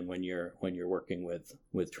extraordinary than when you're working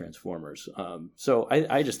with Transformers. So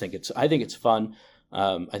I just think it's fun.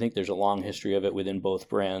 I think there's a long history of it within both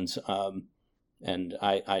brands, and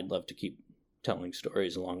I'd love to keep telling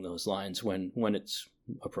stories along those lines when it's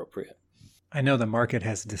appropriate. I know the market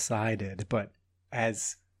has decided, but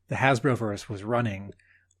as the Hasbroverse was running,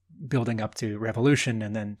 building up to Revolution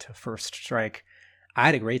and then to First Strike, I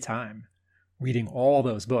had a great time reading all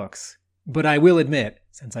those books. But I will admit,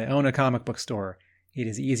 since I own a comic book store, it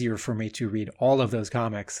is easier for me to read all of those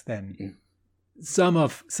comics than some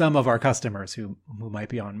of our customers who might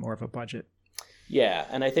be on more of a budget. Yeah,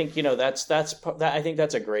 and I think I think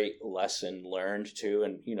that's a great lesson learned too.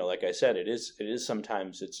 And like I said, it is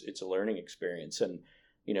sometimes it's a learning experience, and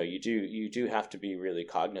you do have to be really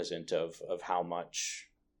cognizant of how much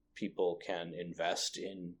people can invest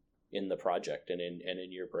in the project and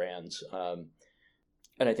in your brands.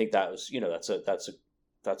 And I think that was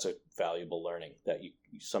that's a valuable learning that you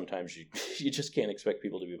sometimes you just can't expect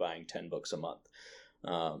people to be buying 10 books a month.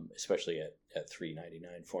 Especially at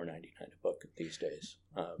 $3.99, $4.99 a book these days.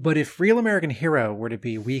 But if Real American Hero were to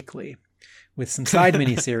be weekly, with some side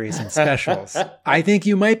miniseries and specials, I think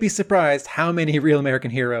you might be surprised how many Real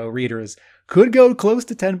American Hero readers could go close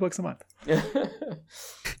to 10 books a month.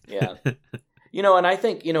 Yeah. And I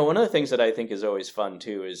think, one of the things that I think is always fun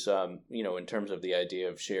too is, in terms of the idea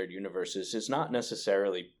of shared universes, is not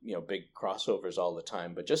necessarily, big crossovers all the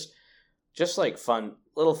time, but just like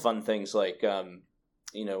little fun things like,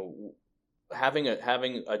 having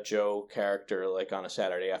a Joe character like on a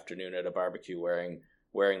Saturday afternoon at a barbecue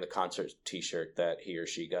wearing the concert T-shirt that he or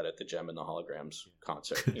she got at the Gem and the Holograms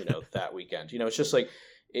concert, that weekend. It's just like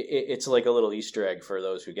it's like a little Easter egg for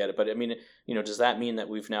those who get it. But I mean, does that mean that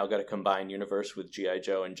we've now got a combined universe with G.I.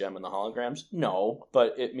 Joe and Jem and the Holograms? No,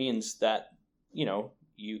 but it means that,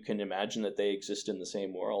 you can imagine that they exist in the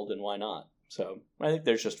same world, and why not? So I think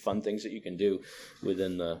there's just fun things that you can do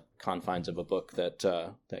within the confines of a book that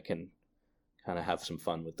can kind of have some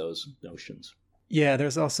fun with those notions. Yeah,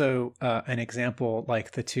 there's also an example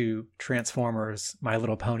like the two Transformers, My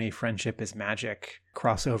Little Pony: Friendship is Magic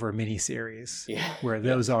crossover miniseries, where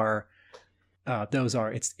those are it's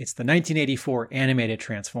the 1984 animated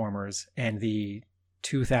Transformers and the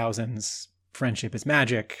 2000s Friendship is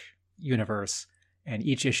Magic universe, and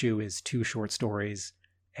each issue is 2 short stories,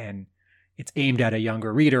 and it's aimed at a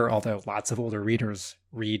younger reader, although lots of older readers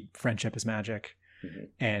read Friendship is Magic. Mm-hmm.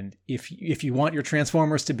 And if you want your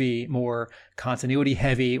Transformers to be more continuity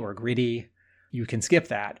heavy or gritty, you can skip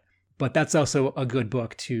that. But that's also a good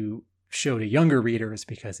book to show to younger readers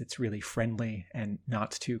because it's really friendly and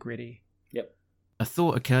not too gritty. Yep. A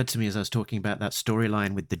thought occurred to me as I was talking about that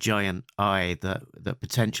storyline with the giant eye that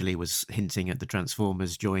potentially was hinting at the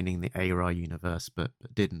Transformers joining the ARA universe, but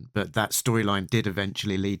didn't. But that storyline did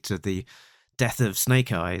eventually lead to the death of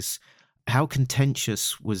Snake Eyes. How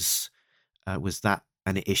contentious was that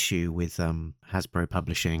an issue with Hasbro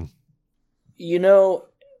Publishing?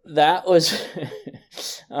 That was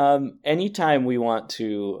anytime we want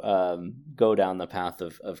to go down the path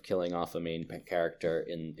of killing off a main character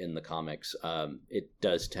in the comics, it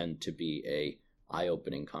does tend to be a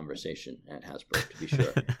eye-opening conversation at Hasbro, to be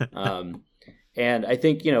sure. And I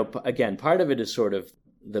think, again, part of it is sort of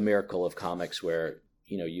the miracle of comics where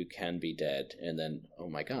you can be dead, and then, oh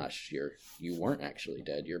my gosh, you weren't actually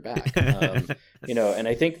dead, you're back. And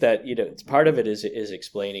I think that part of it is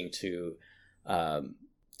explaining to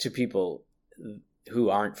people who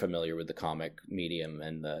aren't familiar with the comic medium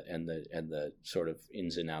and the sort of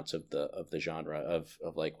ins and outs of the genre of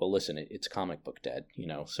like, well, listen, it's comic book dead,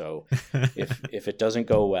 So if it doesn't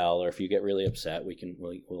go well, or if you get really upset,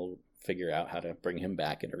 we'll figure out how to bring him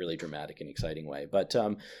back in a really dramatic and exciting way. But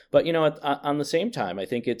on the same time, I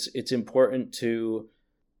think it's important to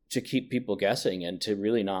keep people guessing and to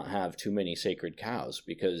really not have too many sacred cows,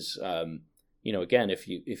 because again,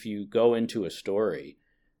 if you go into a story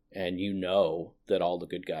and that all the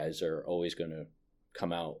good guys are always going to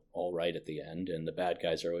come out all right at the end, and the bad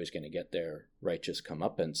guys are always going to get their righteous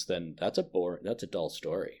comeuppance, then that's a dull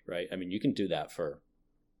story, right? I mean, you can do that for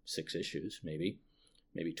 6 issues, maybe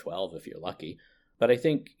 12 if you're lucky. But I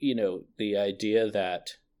think, the idea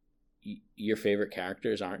that your favorite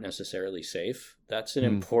characters aren't necessarily safe, that's an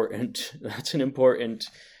important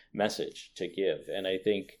message to give. And I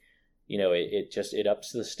think, it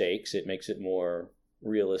ups the stakes. It makes it more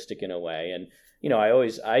realistic in a way. And,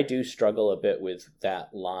 I do struggle a bit with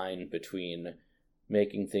that line between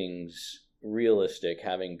making things realistic,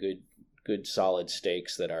 having good solid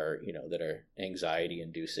stakes that are anxiety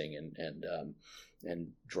inducing and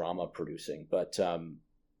drama producing, but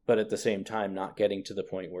at the same time not getting to the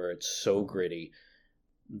point where it's so gritty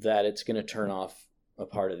that it's going to turn off a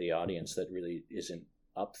part of the audience that really isn't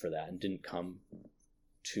up for that and didn't come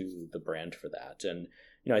to the brand for that. And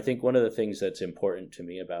I think one of the things that's important to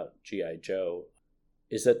me about G.I. Joe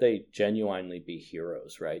is that they genuinely be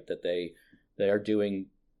heroes, right? That they are doing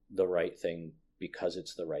the right thing because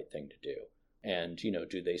it's the right thing to do. And,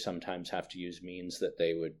 do they sometimes have to use means that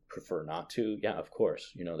they would prefer not to? Yeah, of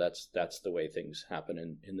course. That's the way things happen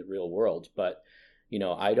in the real world. But,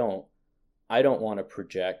 I don't want to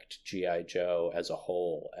project G.I. Joe as a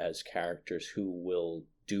whole as characters who will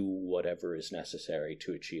do whatever is necessary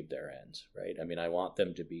to achieve their ends, right? I mean, I want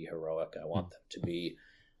them to be heroic. I want them to be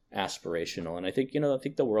aspirational. And I think,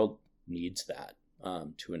 the world needs that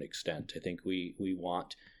to an extent. I think we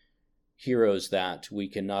want heroes that we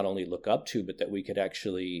can not only look up to, but that we could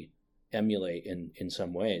actually emulate in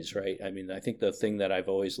some ways, right? I mean, I think the thing that I've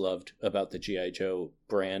always loved about the G.I. Joe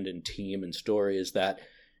brand and team and story is that,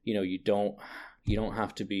 you don't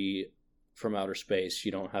have to be from outer space.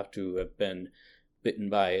 You don't have to have been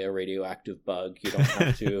bitten by a radioactive bug. You don't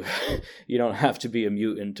have to, you don't have to be a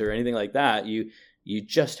mutant or anything like that. You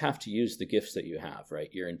just have to use the gifts that you have,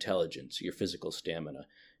 right? Your intelligence, your physical stamina,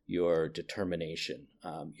 your determination,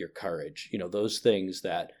 your courage, those things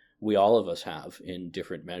that all of us have in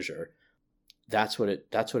different measure. That's what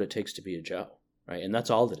it takes to be a Joe, right? And that's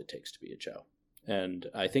all that it takes to be a Joe. And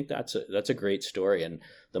I think that's a great story. And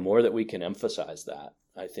the more that we can emphasize that,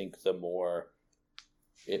 I think the more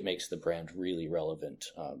it makes the brand really relevant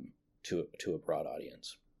to a broad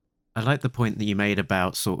audience. I like the point that you made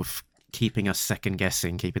about sort of keeping us second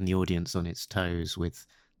guessing, keeping the audience on its toes with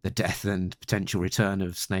the death and potential return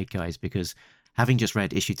of Snake Eyes, because having just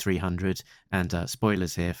read issue 300, and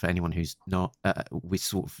spoilers here for anyone who's not, we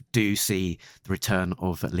sort of do see the return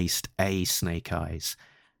of at least a Snake Eyes.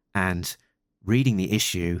 And reading the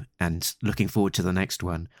issue and looking forward to the next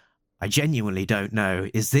one, I genuinely don't know,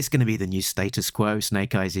 is this going to be the new status quo?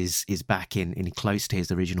 Snake Eyes is back in close to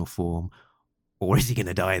his original form, or is he going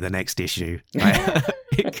to die in the next issue?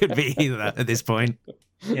 It could be either at this point.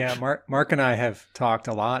 Yeah, Mark and I have talked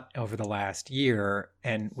a lot over the last year,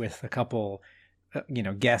 and with a couple,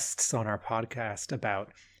 guests on our podcast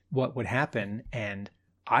about what would happen, and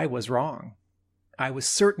I was wrong. I was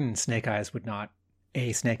certain Snake Eyes would not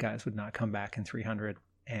come back in 300,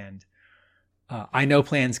 and I know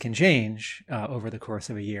plans can change over the course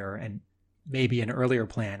of a year, and maybe an earlier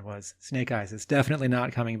plan was Snake Eyes is definitely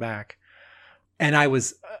not coming back. And I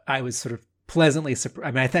was sort of pleasantly surprised.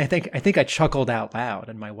 I mean, I think I chuckled out loud,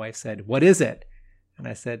 and my wife said, "What is it?" And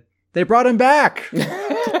I said, "They brought him back."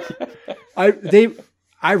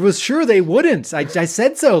 I was sure they wouldn't. I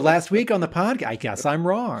said so last week on the podcast. I guess I'm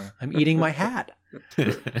wrong. I'm eating my hat.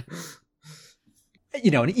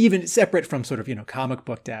 And even separate from sort of, comic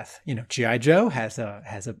book death, G.I. Joe has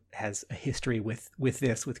a history with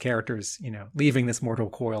this, with characters, leaving this mortal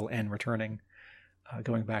coil and returning,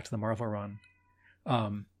 going back to the Marvel run.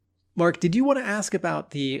 Mark, did you want to ask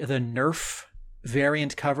about the Nerf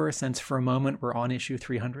variant cover, since for a moment we're on issue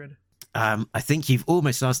 300? I think you've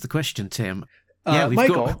almost asked the question, Tim.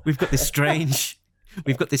 We've got this strange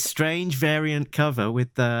variant cover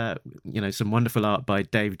with some wonderful art by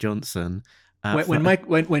Dave Johnson.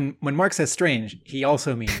 When Mark says strange, he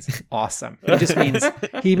also means awesome. It just means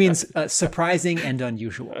surprising and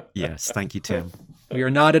unusual. Yes, thank you, Tim. We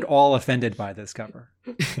are not at all offended by this cover.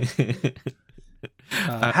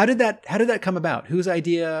 How did that come about? Whose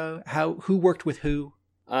idea? Who worked with who?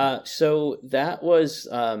 So that was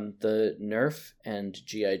the Nerf and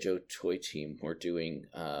G.I. Joe toy team were doing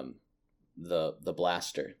the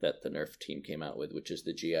blaster that the Nerf team came out with, which is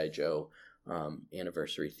the G.I. Joe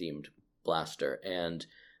anniversary themed blaster. And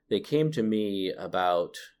they came to me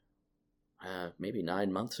about maybe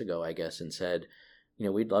 9 months ago, I guess, and said,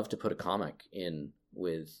 we'd love to put a comic in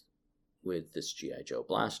with this G.I. Joe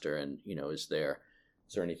blaster, and is there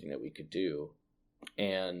anything that we could do?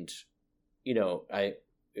 And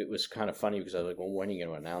it was kind of funny because I was like, well, when are you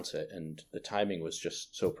going to announce it? And the timing was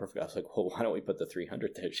just so perfect. I was like, well, why don't we put the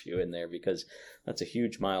 300th issue in there, because that's a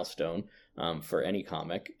huge milestone for any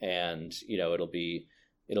comic, and it'll be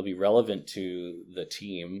relevant to the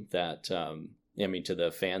team that to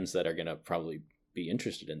the fans that are going to probably be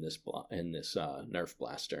interested in this Nerf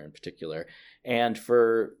blaster in particular, and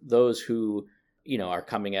for those who are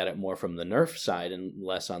coming at it more from the Nerf side and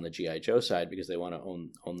less on the G.I. Joe side because they want to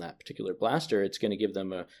own that particular blaster. It's going to give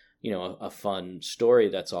them a fun story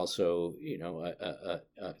that's also a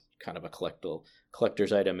kind of a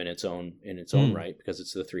collector's item in its own right, because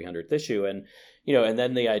it's the 300th issue. And and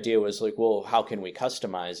then the idea was like, well, how can we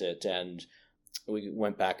customize it? And we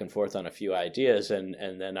went back and forth on a few ideas, and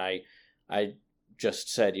then I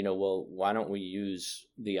just said, well, why don't we use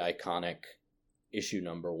the iconic issue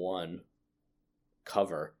number 1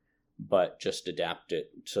 cover, but just adapt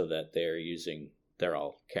it so that they're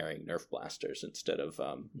all carrying Nerf blasters instead of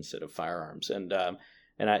firearms. And I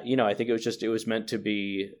think it was meant to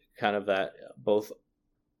be kind of that, both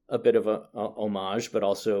a bit of a homage, but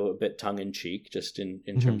also a bit tongue in cheek, just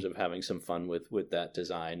in terms of having some fun with that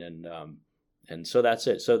design. And so that's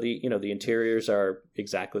it. So the interiors are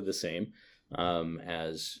exactly the same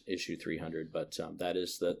as issue 300, but that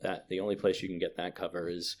is the only place you can get that cover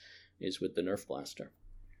is with the Nerf blaster.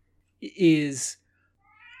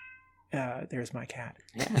 There's my cat.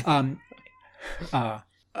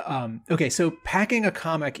 Okay, so packing a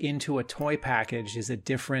comic into a toy package is a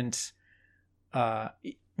different.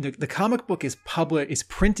 The comic book is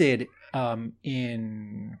printed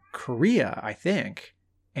in Korea, I think,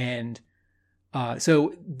 and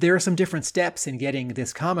so there are some different steps in getting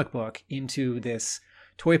this comic book into this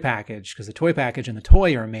toy package, because the toy package and the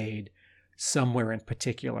toy are made somewhere in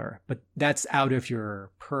particular, but that's out of your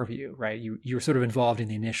purview, right? You're sort of involved in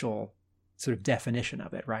the initial sort of definition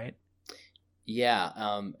of it, right? Yeah,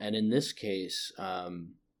 and in this case, Hasbro's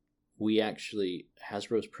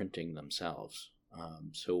printing themselves.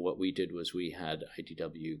 So what we did was we had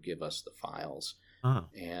IDW give us the files,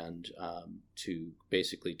 and to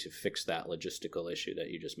fix that logistical issue that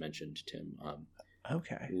you just mentioned, Tim.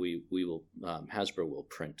 Okay. We will Hasbro will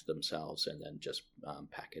print themselves and then just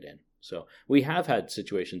pack it in. So we have had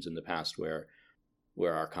situations in the past where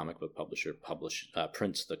our comic book publisher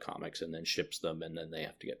prints the comics and then ships them, and then they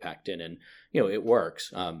have to get packed in, and it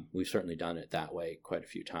works. We've certainly done it that way quite a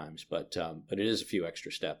few times, but it is a few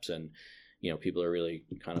extra steps, and people are really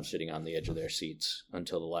kind of sitting on the edge of their seats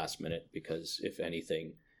until the last minute, because if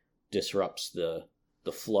anything disrupts the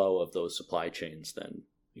flow of those supply chains, then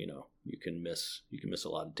you can miss a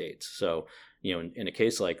lot of dates. So in a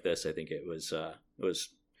case like this, I think it was a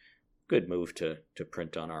good move to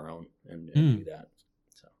print on our own and do that.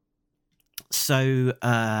 So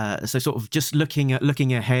sort of just looking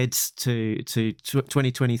ahead to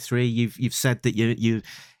 2023, you've said that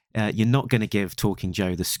you're not going to give Talking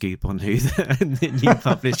Joe the scoop on who the new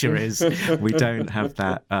publisher is. We don't have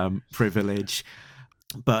that privilege,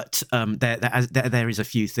 but there is a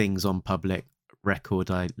few things on public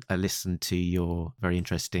record. I listened to your very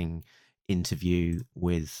interesting interview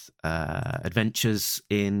with Adventures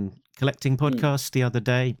in Collecting podcast the other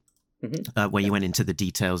day. Where you went into the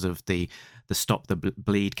details of the Stop the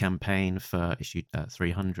Bleed campaign for issue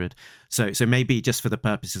 300. So maybe just for the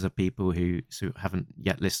purposes of people who haven't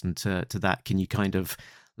yet listened to that, can you kind of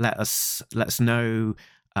let us know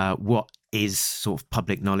what is sort of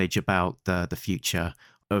public knowledge about the future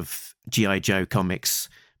of G.I. Joe comics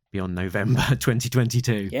beyond November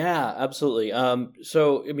 2022? Yeah, absolutely.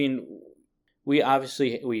 So I mean, I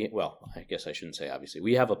guess I shouldn't say obviously.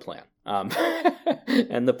 We have a plan,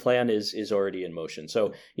 and the plan is already in motion.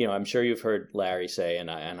 So I'm sure you've heard Larry say,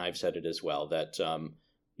 and I've said it as well, that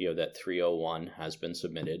that 301 has been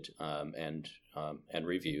submitted and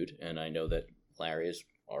reviewed, and I know that Larry is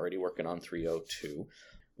already working on 302.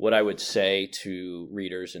 What I would say to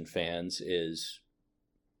readers and fans is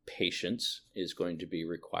patience is going to be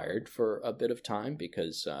required for a bit of time,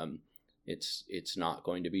 because it's not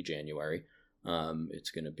going to be January.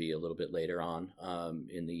 It's going to be a little bit later on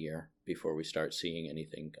in the year before we start seeing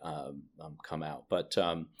anything come out. But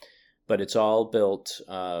it's all built.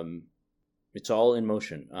 It's all in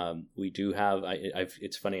motion. We do have.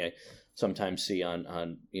 It's funny. I sometimes see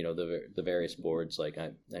on the various boards. Like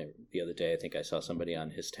the other day, I think I saw somebody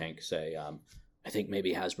on His Tank say, I think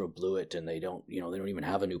maybe Hasbro blew it, and they don't even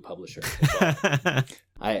have a new publisher. Well,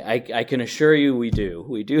 I can assure you we do.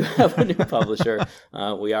 We do have a new publisher.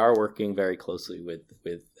 We are working very closely with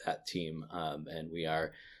that team, and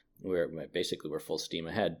we're full steam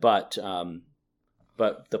ahead. But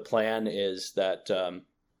the plan is that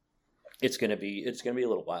it's going to be a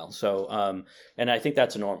little while. So and I think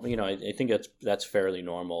that's normal. I think that's fairly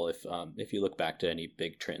normal. If you look back to any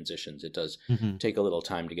big transitions, it does take a little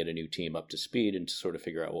time to get a new team up to speed and to sort of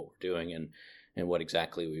figure out what we're doing and what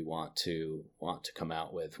exactly we want to come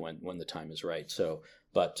out with when the time is right. So,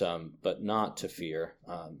 but not to fear.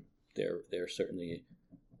 They're certainly,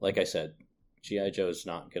 like I said, G.I. Joe's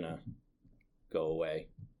not gonna go away,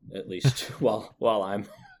 at least while I'm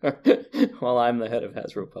while I'm the head of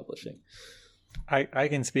Hasbro Publishing. I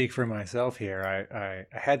can speak for myself here. I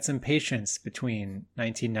had some patience between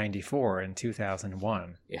 1994 and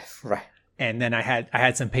 2001. Yeah, right. And then I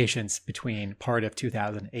had some patience between part of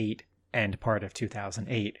 2008 and part of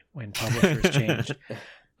 2008 when publishers changed.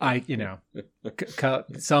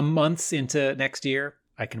 Some months into next year,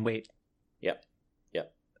 I can wait. Yep.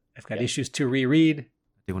 I've got issues to reread. I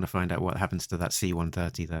do want to find out what happens to that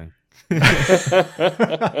C-130 though.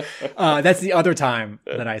 That's the other time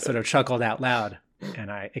that I sort of chuckled out loud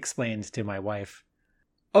and I explained to my wife,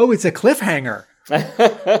 "Oh, it's a cliffhanger."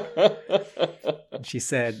 And she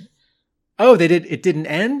said, "Oh, it didn't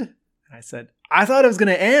end?" And I said, "I thought it was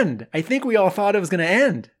going to end. I think we all thought it was going to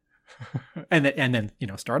end." and then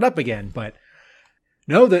start up again, but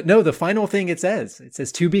no, the final thing it says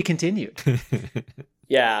to be continued.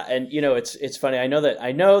 Yeah, and it's funny. I know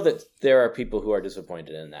that there are people who are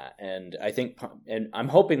disappointed in that, and I think, and I'm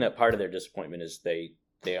hoping that part of their disappointment is they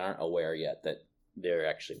aren't aware yet that there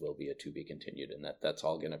actually will be a to be continued, and that's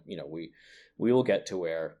all gonna, we will get to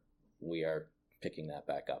where we are picking that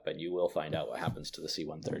back up, and you will find out what happens to the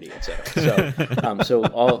C-130, etc. So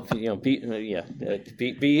all be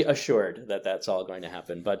assured that that's all going to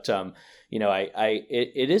happen. But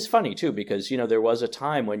it is funny too, because there was a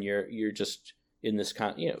time when you're just in this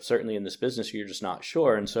certainly in this business, you're just not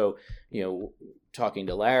sure. And so, talking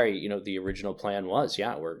to Larry, the original plan was,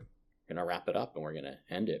 we're going to wrap it up and we're going to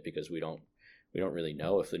end it, because we don't really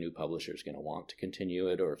know if the new publisher is going to want to continue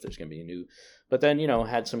it or if there's going to be a new, but then,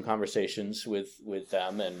 had some conversations with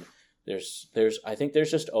them, and I think there's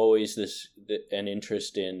just always an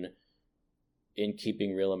interest in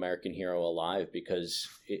keeping Real American Hero alive, because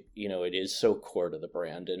it is so core to the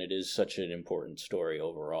brand, and it is such an important story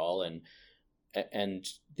overall. And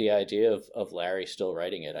the idea of Larry still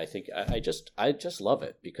writing it, I think I just love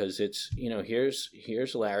it, because it's,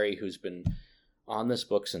 here's Larry, who's been on this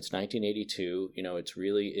book since 1982. It's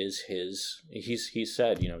really is he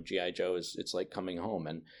said, G.I. Joe it's like coming home.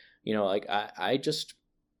 And,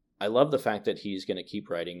 I love the fact that he's going to keep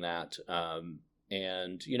writing that.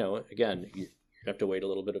 And, again, you have to wait a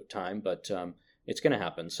little bit of time, but it's going to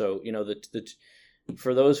happen. So,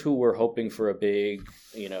 for those who were hoping for a big,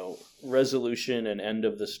 resolution and end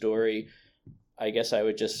of the story, I guess I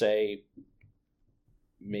would just say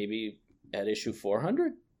maybe at issue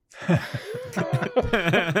 400.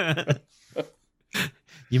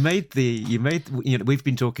 We've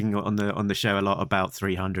been talking on the show a lot about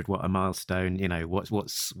 300, what a milestone, what's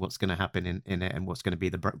going to happen in it and what's going to be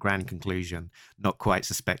the grand conclusion, not quite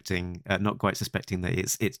suspecting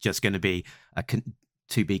that it's just going to be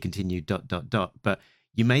to be continued ... But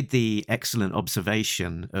you made the excellent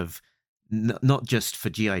observation of not just for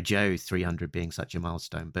G.I. Joe 300 being such a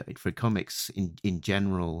milestone, but for comics in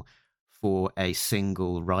general, for a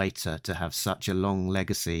single writer to have such a long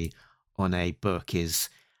legacy on a book is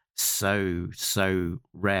so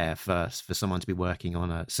rare for someone to be working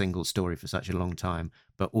on a single story for such a long time,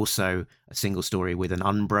 but also a single story with an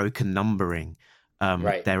unbroken numbering.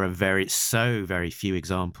 Right. There are very few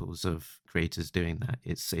examples of creators doing that.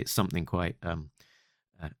 It's something quite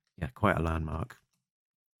quite a landmark.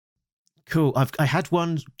 Cool. I had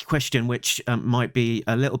one question which might be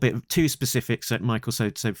a little bit too specific, so Michael,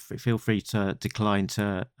 so feel free to decline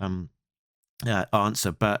to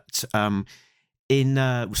answer. But in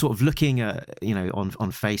sort of looking at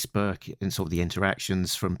on Facebook and sort of the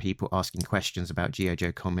interactions from people asking questions about G.I.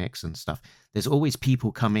 Joe comics and stuff, there's always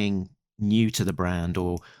people coming new to the brand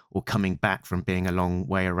or coming back from being a long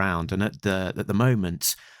way around. And at the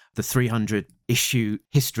moment, the 300 issue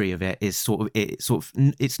history of it is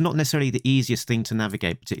it's not necessarily the easiest thing to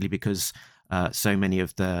navigate, particularly because so many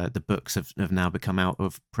of the books have now become out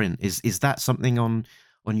of print. Is that something on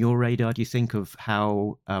your radar, do you think, of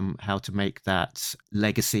how to make that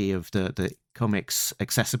legacy of the comics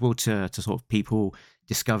accessible to sort of people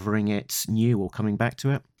discovering it new or coming back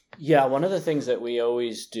to it? Yeah, one of the things that we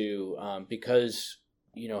always do, because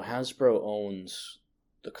Hasbro owns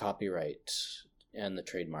the copyrights and the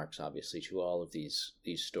trademarks, obviously, to all of these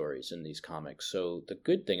stories and these comics. So the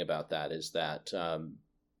good thing about that is that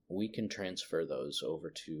we can transfer those over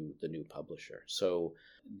to the new publisher. So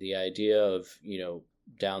the idea of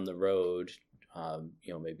down the road,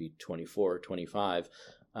 maybe 24, 25,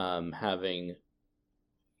 having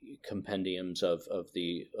compendiums of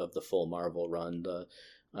the full Marvel run, the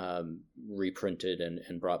reprinted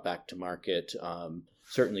and brought back to market,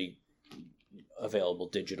 certainly available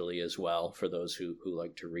digitally as well for those who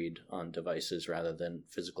like to read on devices rather than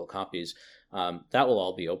physical copies. That will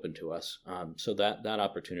all be open to us. So that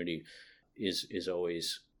opportunity is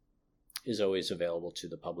always available to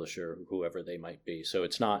the publisher, whoever they might be. So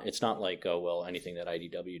it's not like, oh, well, anything that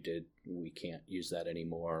IDW did, we can't use that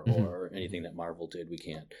anymore, or anything that Marvel did, we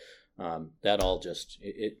can't. That all just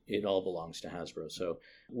it all belongs to Hasbro. So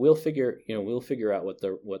we'll figure out what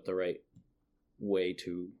the right way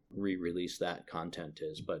to re-release that content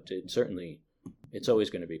is, but it's always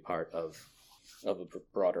going to be part of a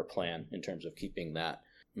broader plan in terms of keeping that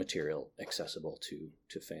material accessible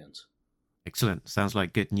to fans. Excellent. Sounds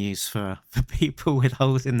like good news for people with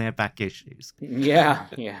holes in their back issues. Yeah.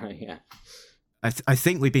 I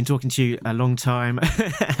think we've been talking to you a long time,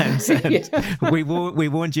 and we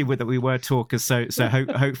warned you that we were talkers, so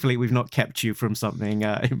hopefully we've not kept you from something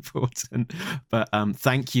important. But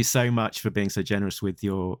thank you so much for being so generous with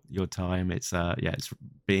your time. It's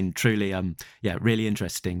been truly really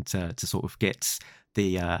interesting to sort of get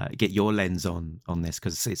your lens on this,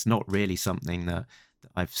 because it's not really something that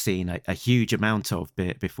I've seen a huge amount of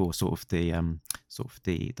before, sort of the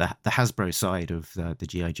Hasbro side of the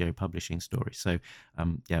G.I. Joe publishing story. So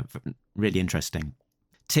really interesting.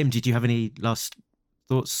 Tim, did you have any last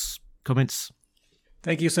thoughts, comments?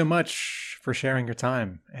 Thank you so much for sharing your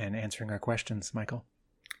time and answering our questions, Michael.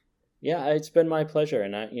 Yeah, it's been my pleasure,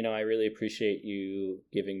 and I really appreciate you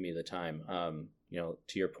giving me the time. To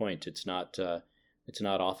your point, it's not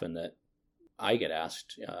often that I get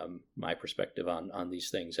asked my perspective on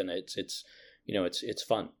these things, and it's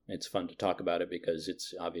fun. It's fun to talk about it because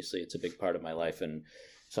it's a big part of my life and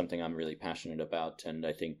something I'm really passionate about. And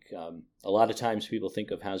I think a lot of times people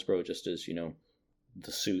think of Hasbro just as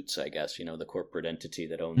the suits, I guess, the corporate entity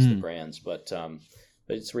that owns the brands, but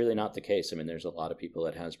it's really not the case. I mean, there's a lot of people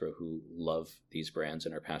at Hasbro who love these brands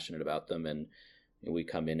and are passionate about them, and we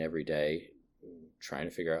come in every day trying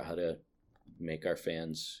to figure out how to make our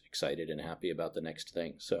fans excited and happy about the next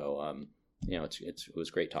thing. So, it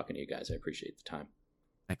was great talking to you guys. I appreciate the time.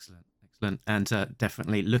 Excellent. And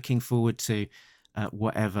definitely looking forward to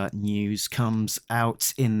whatever news comes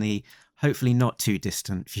out in the hopefully not too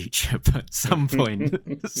distant future, but some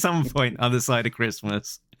point other side of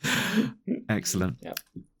Christmas. Excellent. Yep.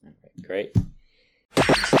 great.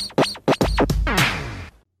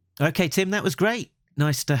 Okay, Tim, that was great.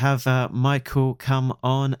 Nice to have Michael come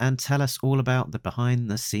on and tell us all about the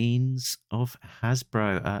behind the scenes of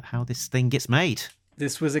Hasbro, how this thing gets made.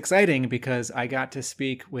 This was exciting because I got to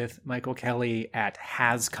speak with Michael Kelly at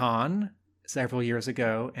HasCon several years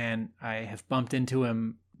ago, and I have bumped into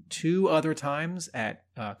him 2 other times at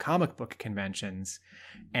comic book conventions.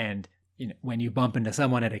 And when you bump into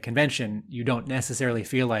someone at a convention, you don't necessarily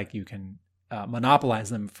feel like you can monopolize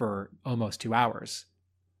them for almost 2 hours.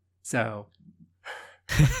 So,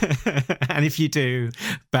 and if you do,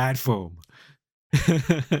 bad form.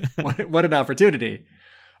 what an opportunity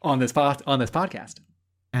on this podcast.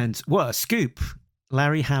 And what a scoop!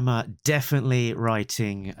 Larry Hama definitely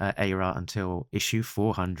writing A-Ra until issue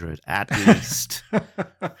 400 at least.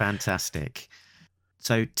 Fantastic.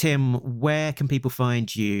 So, Tim, where can people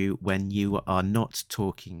find you when you are not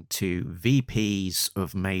talking to VPs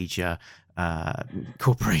of major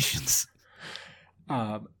corporations?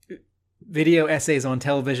 Video essays on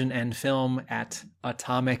television and film at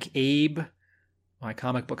Atomic Abe. My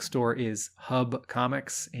comic book store is Hub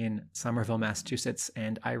Comics in Somerville, Massachusetts,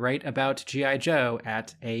 and I write about G.I. Joe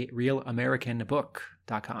at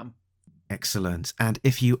arealamericanbook.com. Excellent. And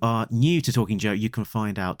if you are new to Talking Joe, you can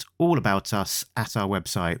find out all about us at our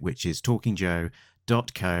website, which is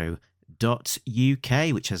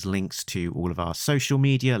talkingjoe.co.uk, which has links to all of our social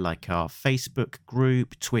media, like our Facebook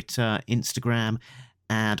group, Twitter, Instagram,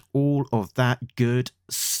 and all of that good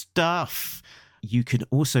stuff. You can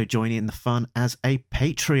also join in the fun as a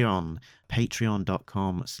Patreon,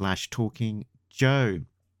 patreon.com/talkingjoe.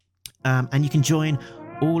 And you can join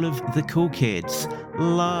all of the cool kids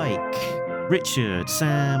like Richard,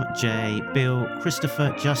 Sam, Jay, Bill,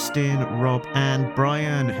 Christopher, Justin, Rob, and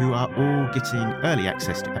Brian, who are all getting early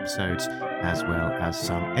access to episodes as well as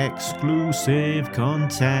some exclusive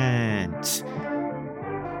content.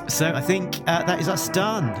 So I think that is us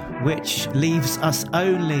done, which leaves us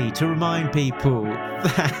only to remind people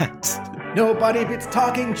that Nobody Beats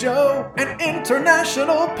Talking Joe, an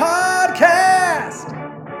international podcast.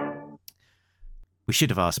 We should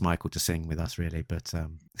have asked Michael to sing with us, really, but I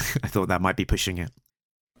thought that might be pushing it.